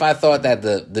maybe if I thought that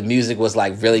the music was,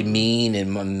 like, really mean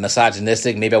and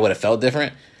misogynistic, maybe I would have felt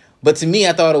different. But to me,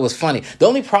 I thought it was funny. The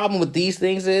only problem with these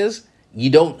things is you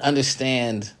don't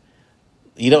understand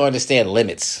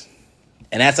limits.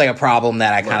 And that's like a problem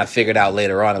that I kind of figured out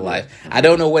later on in life. I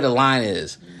don't know where the line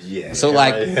is. Yeah. So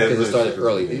like, because it started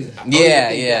early. I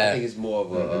think it's more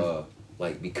of a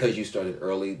like because you started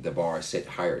early, the bar is set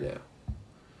higher now.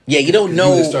 Yeah, you don't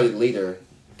know. If you started later,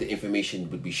 the information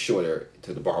would be shorter,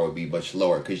 so the bar would be much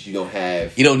lower because you don't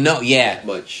have. You don't know. Yeah. That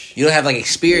much. You don't have like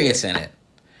experience in it,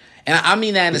 and I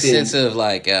mean that in the sense of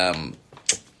like,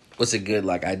 what's a good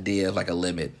like idea of like a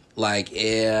limit, like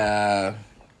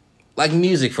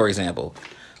music, for example.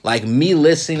 Like me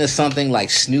listening to something like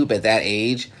Snoop at that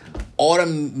age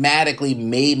automatically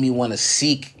made me want to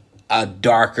seek a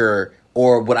darker,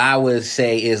 or what I would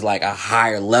say is like a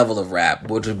higher level of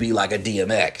rap, which would be like a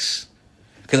DMX.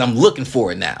 Because I'm looking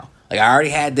for it now. Like I already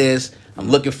had this, I'm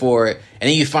looking for it, and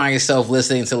then you find yourself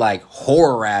listening to like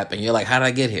horror rap, and you're like, how did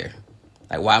I get here?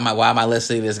 Like why am I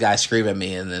listening to this guy scream at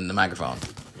me in the microphone?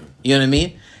 You know what I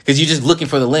mean? Because you're just looking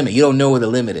for the limit. You don't know where the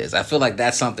limit is. I feel like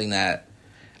that's something that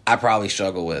I probably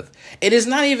struggle with. It is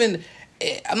not even,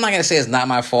 I'm not going to say it's not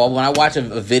my fault. When I watch a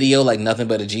video like Nothing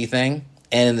But a G Thing,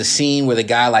 and in the scene where the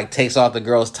guy like takes off the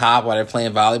girl's top while they're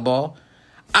playing volleyball,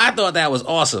 I thought that was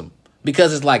awesome.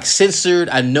 Because it's like censored,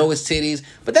 I know it's titties,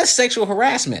 but that's sexual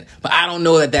harassment. But I don't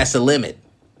know that that's the limit.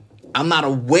 I'm not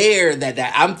aware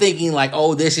that I'm thinking like,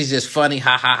 oh, this is just funny,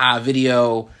 ha ha ha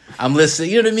video. I'm listening,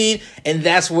 you know what I mean? And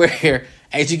that's where,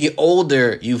 as you get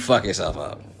older, you fuck yourself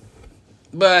up.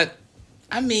 But,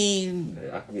 I mean...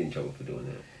 I can get in trouble for doing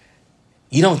that.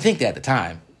 You don't think that at the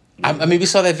time. I mean, we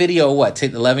saw that video,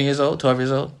 10, 11 years old, 12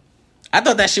 years old? I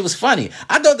thought that shit was funny.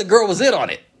 I thought the girl was in on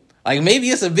it. Like, maybe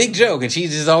it's a big joke, and she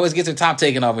just always gets her top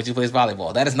taken off when she plays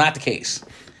volleyball. That is not the case.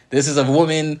 This is a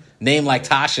woman named like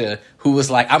Tasha who was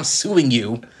like, I'm suing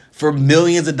you for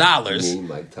millions of dollars. Name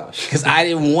like Tasha. Because I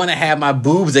didn't want to have my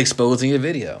boobs exposed in your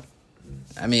video.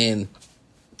 I mean,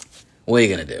 what are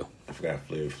you going to do? I forgot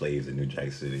Flavor Flav's in New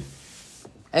Jack City.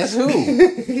 As who?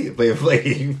 Flavor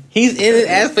Flav. He's in it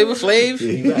as Flavor Flav?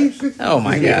 Yeah. Oh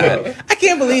my God. I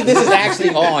can't believe this is actually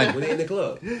on. When they in the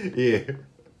club. Yeah.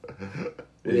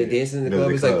 When they're dancing in the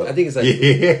club, it's like, I think it's like,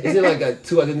 is it like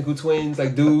two identical twins,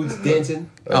 like dudes dancing?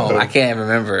 Oh, I can't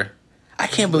remember. I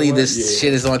can't believe this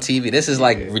shit is on TV. This is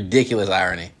like ridiculous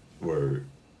irony. Word.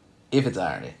 If it's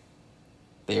irony.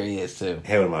 There he is, too.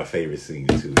 Had one of my favorite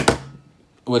scenes, too.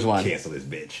 Which one? Cancel this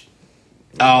bitch.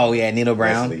 Oh, yeah, Nino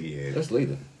Brown. That's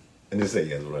later. And just say,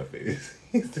 yeah, that's one of my favorites.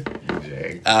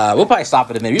 We'll probably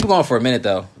stop it a minute. We've been going for a minute,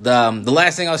 though. The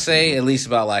last thing I'll say, at least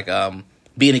about, like,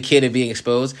 being a kid and being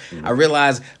exposed, I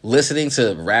realized listening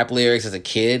to rap lyrics as a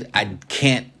kid, I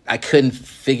couldn't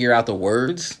figure out the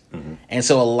words. And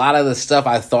so a lot of the stuff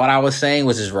I thought I was saying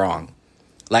was just wrong.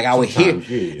 Like I would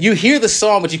you hear the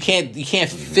song, but you can't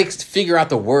figure out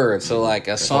the words. So like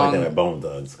a song, like that Bone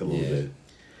Thugs a little bit,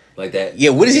 like that.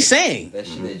 Yeah, what is he saying? That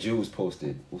shit that Jules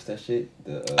posted. What's that shit?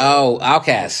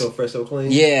 Outkast. So fresh, so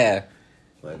clean. Yeah.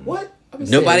 Like what?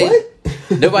 Nobody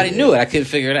knew it. I couldn't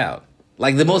figure it out.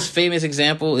 Like the most famous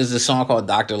example is the song called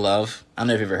 "Dr. Love." I don't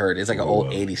know if you've ever heard it. It's like an old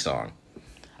 '80s song.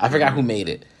 I forgot who made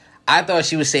it. I thought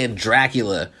she was saying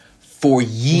Dracula for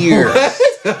years.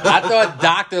 I thought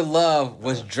Dr. Love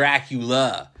was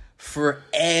Dracula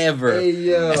forever. Hey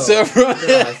yo, so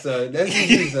son, that's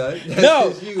you, son. That's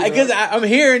no, you, because I'm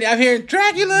hearing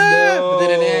Dracula.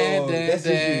 No, that's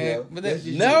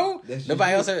you, no,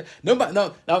 nobody else heard.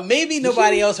 Maybe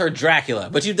nobody else heard Dracula,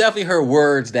 but you definitely heard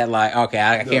words that like okay,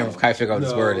 I can't quite figure out what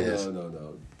this word is.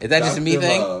 No. Is that just a me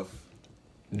thing? Love.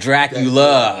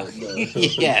 Dracula.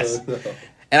 Yes.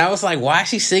 And I was like, why is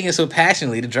she singing so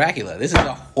passionately to Dracula? This is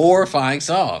a horrifying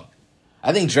song.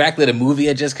 I think Dracula, the movie,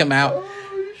 had just come out.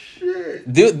 Oh, shit.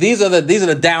 These are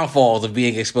the downfalls of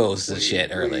being exposed to shit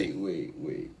early.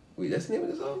 Wait. That's the name of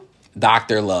the song?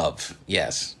 Dr. Love.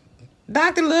 Yes.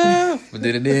 Dr. Love.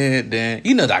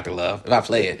 You know Dr. Love, if I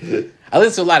play it. I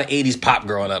listened to a lot of 80s pop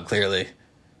growing up, clearly.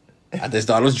 I just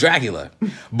thought it was Dracula.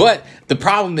 But the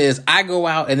problem is I go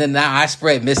out and then now I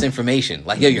spread misinformation.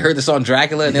 Like, yo, you heard the song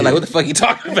Dracula? And they're like, what the fuck are you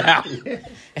talking about? And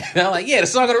I'm like, yeah, the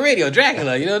song on the radio,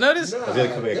 Dracula. You don't notice? I was going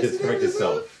to come back and correct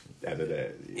yourself after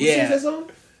that. Yeah. Who sings that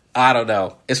song? I don't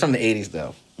know. It's from the 80s,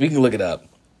 though. We can look it up.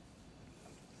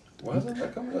 Why is that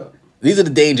not coming up? These are the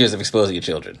dangers of exposing your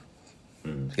children.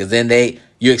 Because then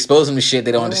you expose them to shit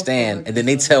they don't understand, and then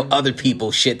they tell other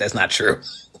people shit that's not true.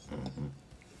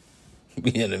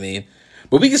 You know what I mean?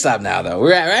 But we can stop now, though.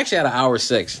 We're actually at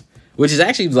 1:06, which is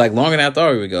actually like longer than I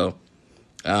thought we would go.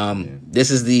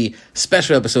 This is the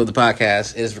special episode of the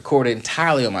podcast. It is recorded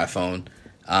entirely on my phone.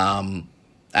 I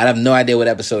have no idea what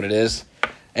episode it is.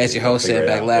 As your host,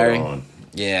 Sandbag Larry.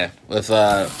 Yeah, with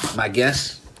my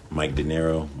guest, Mike De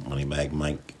Niro, Moneybag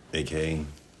Mike, a.k.a.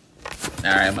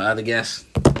 All right, my other guest.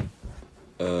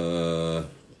 I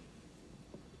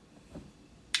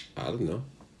don't know.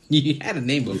 You had a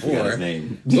name before. His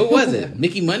name. What was it?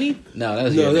 Mickey Money? No, that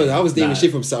was your name. I was naming shit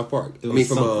from South Park. I mean,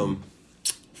 from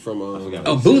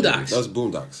Boondocks. That was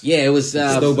Boondocks. Yeah, it was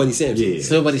Snow Bunny Sampson.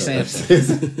 Snow Bunny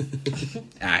Sampson.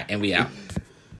 All right, and we out.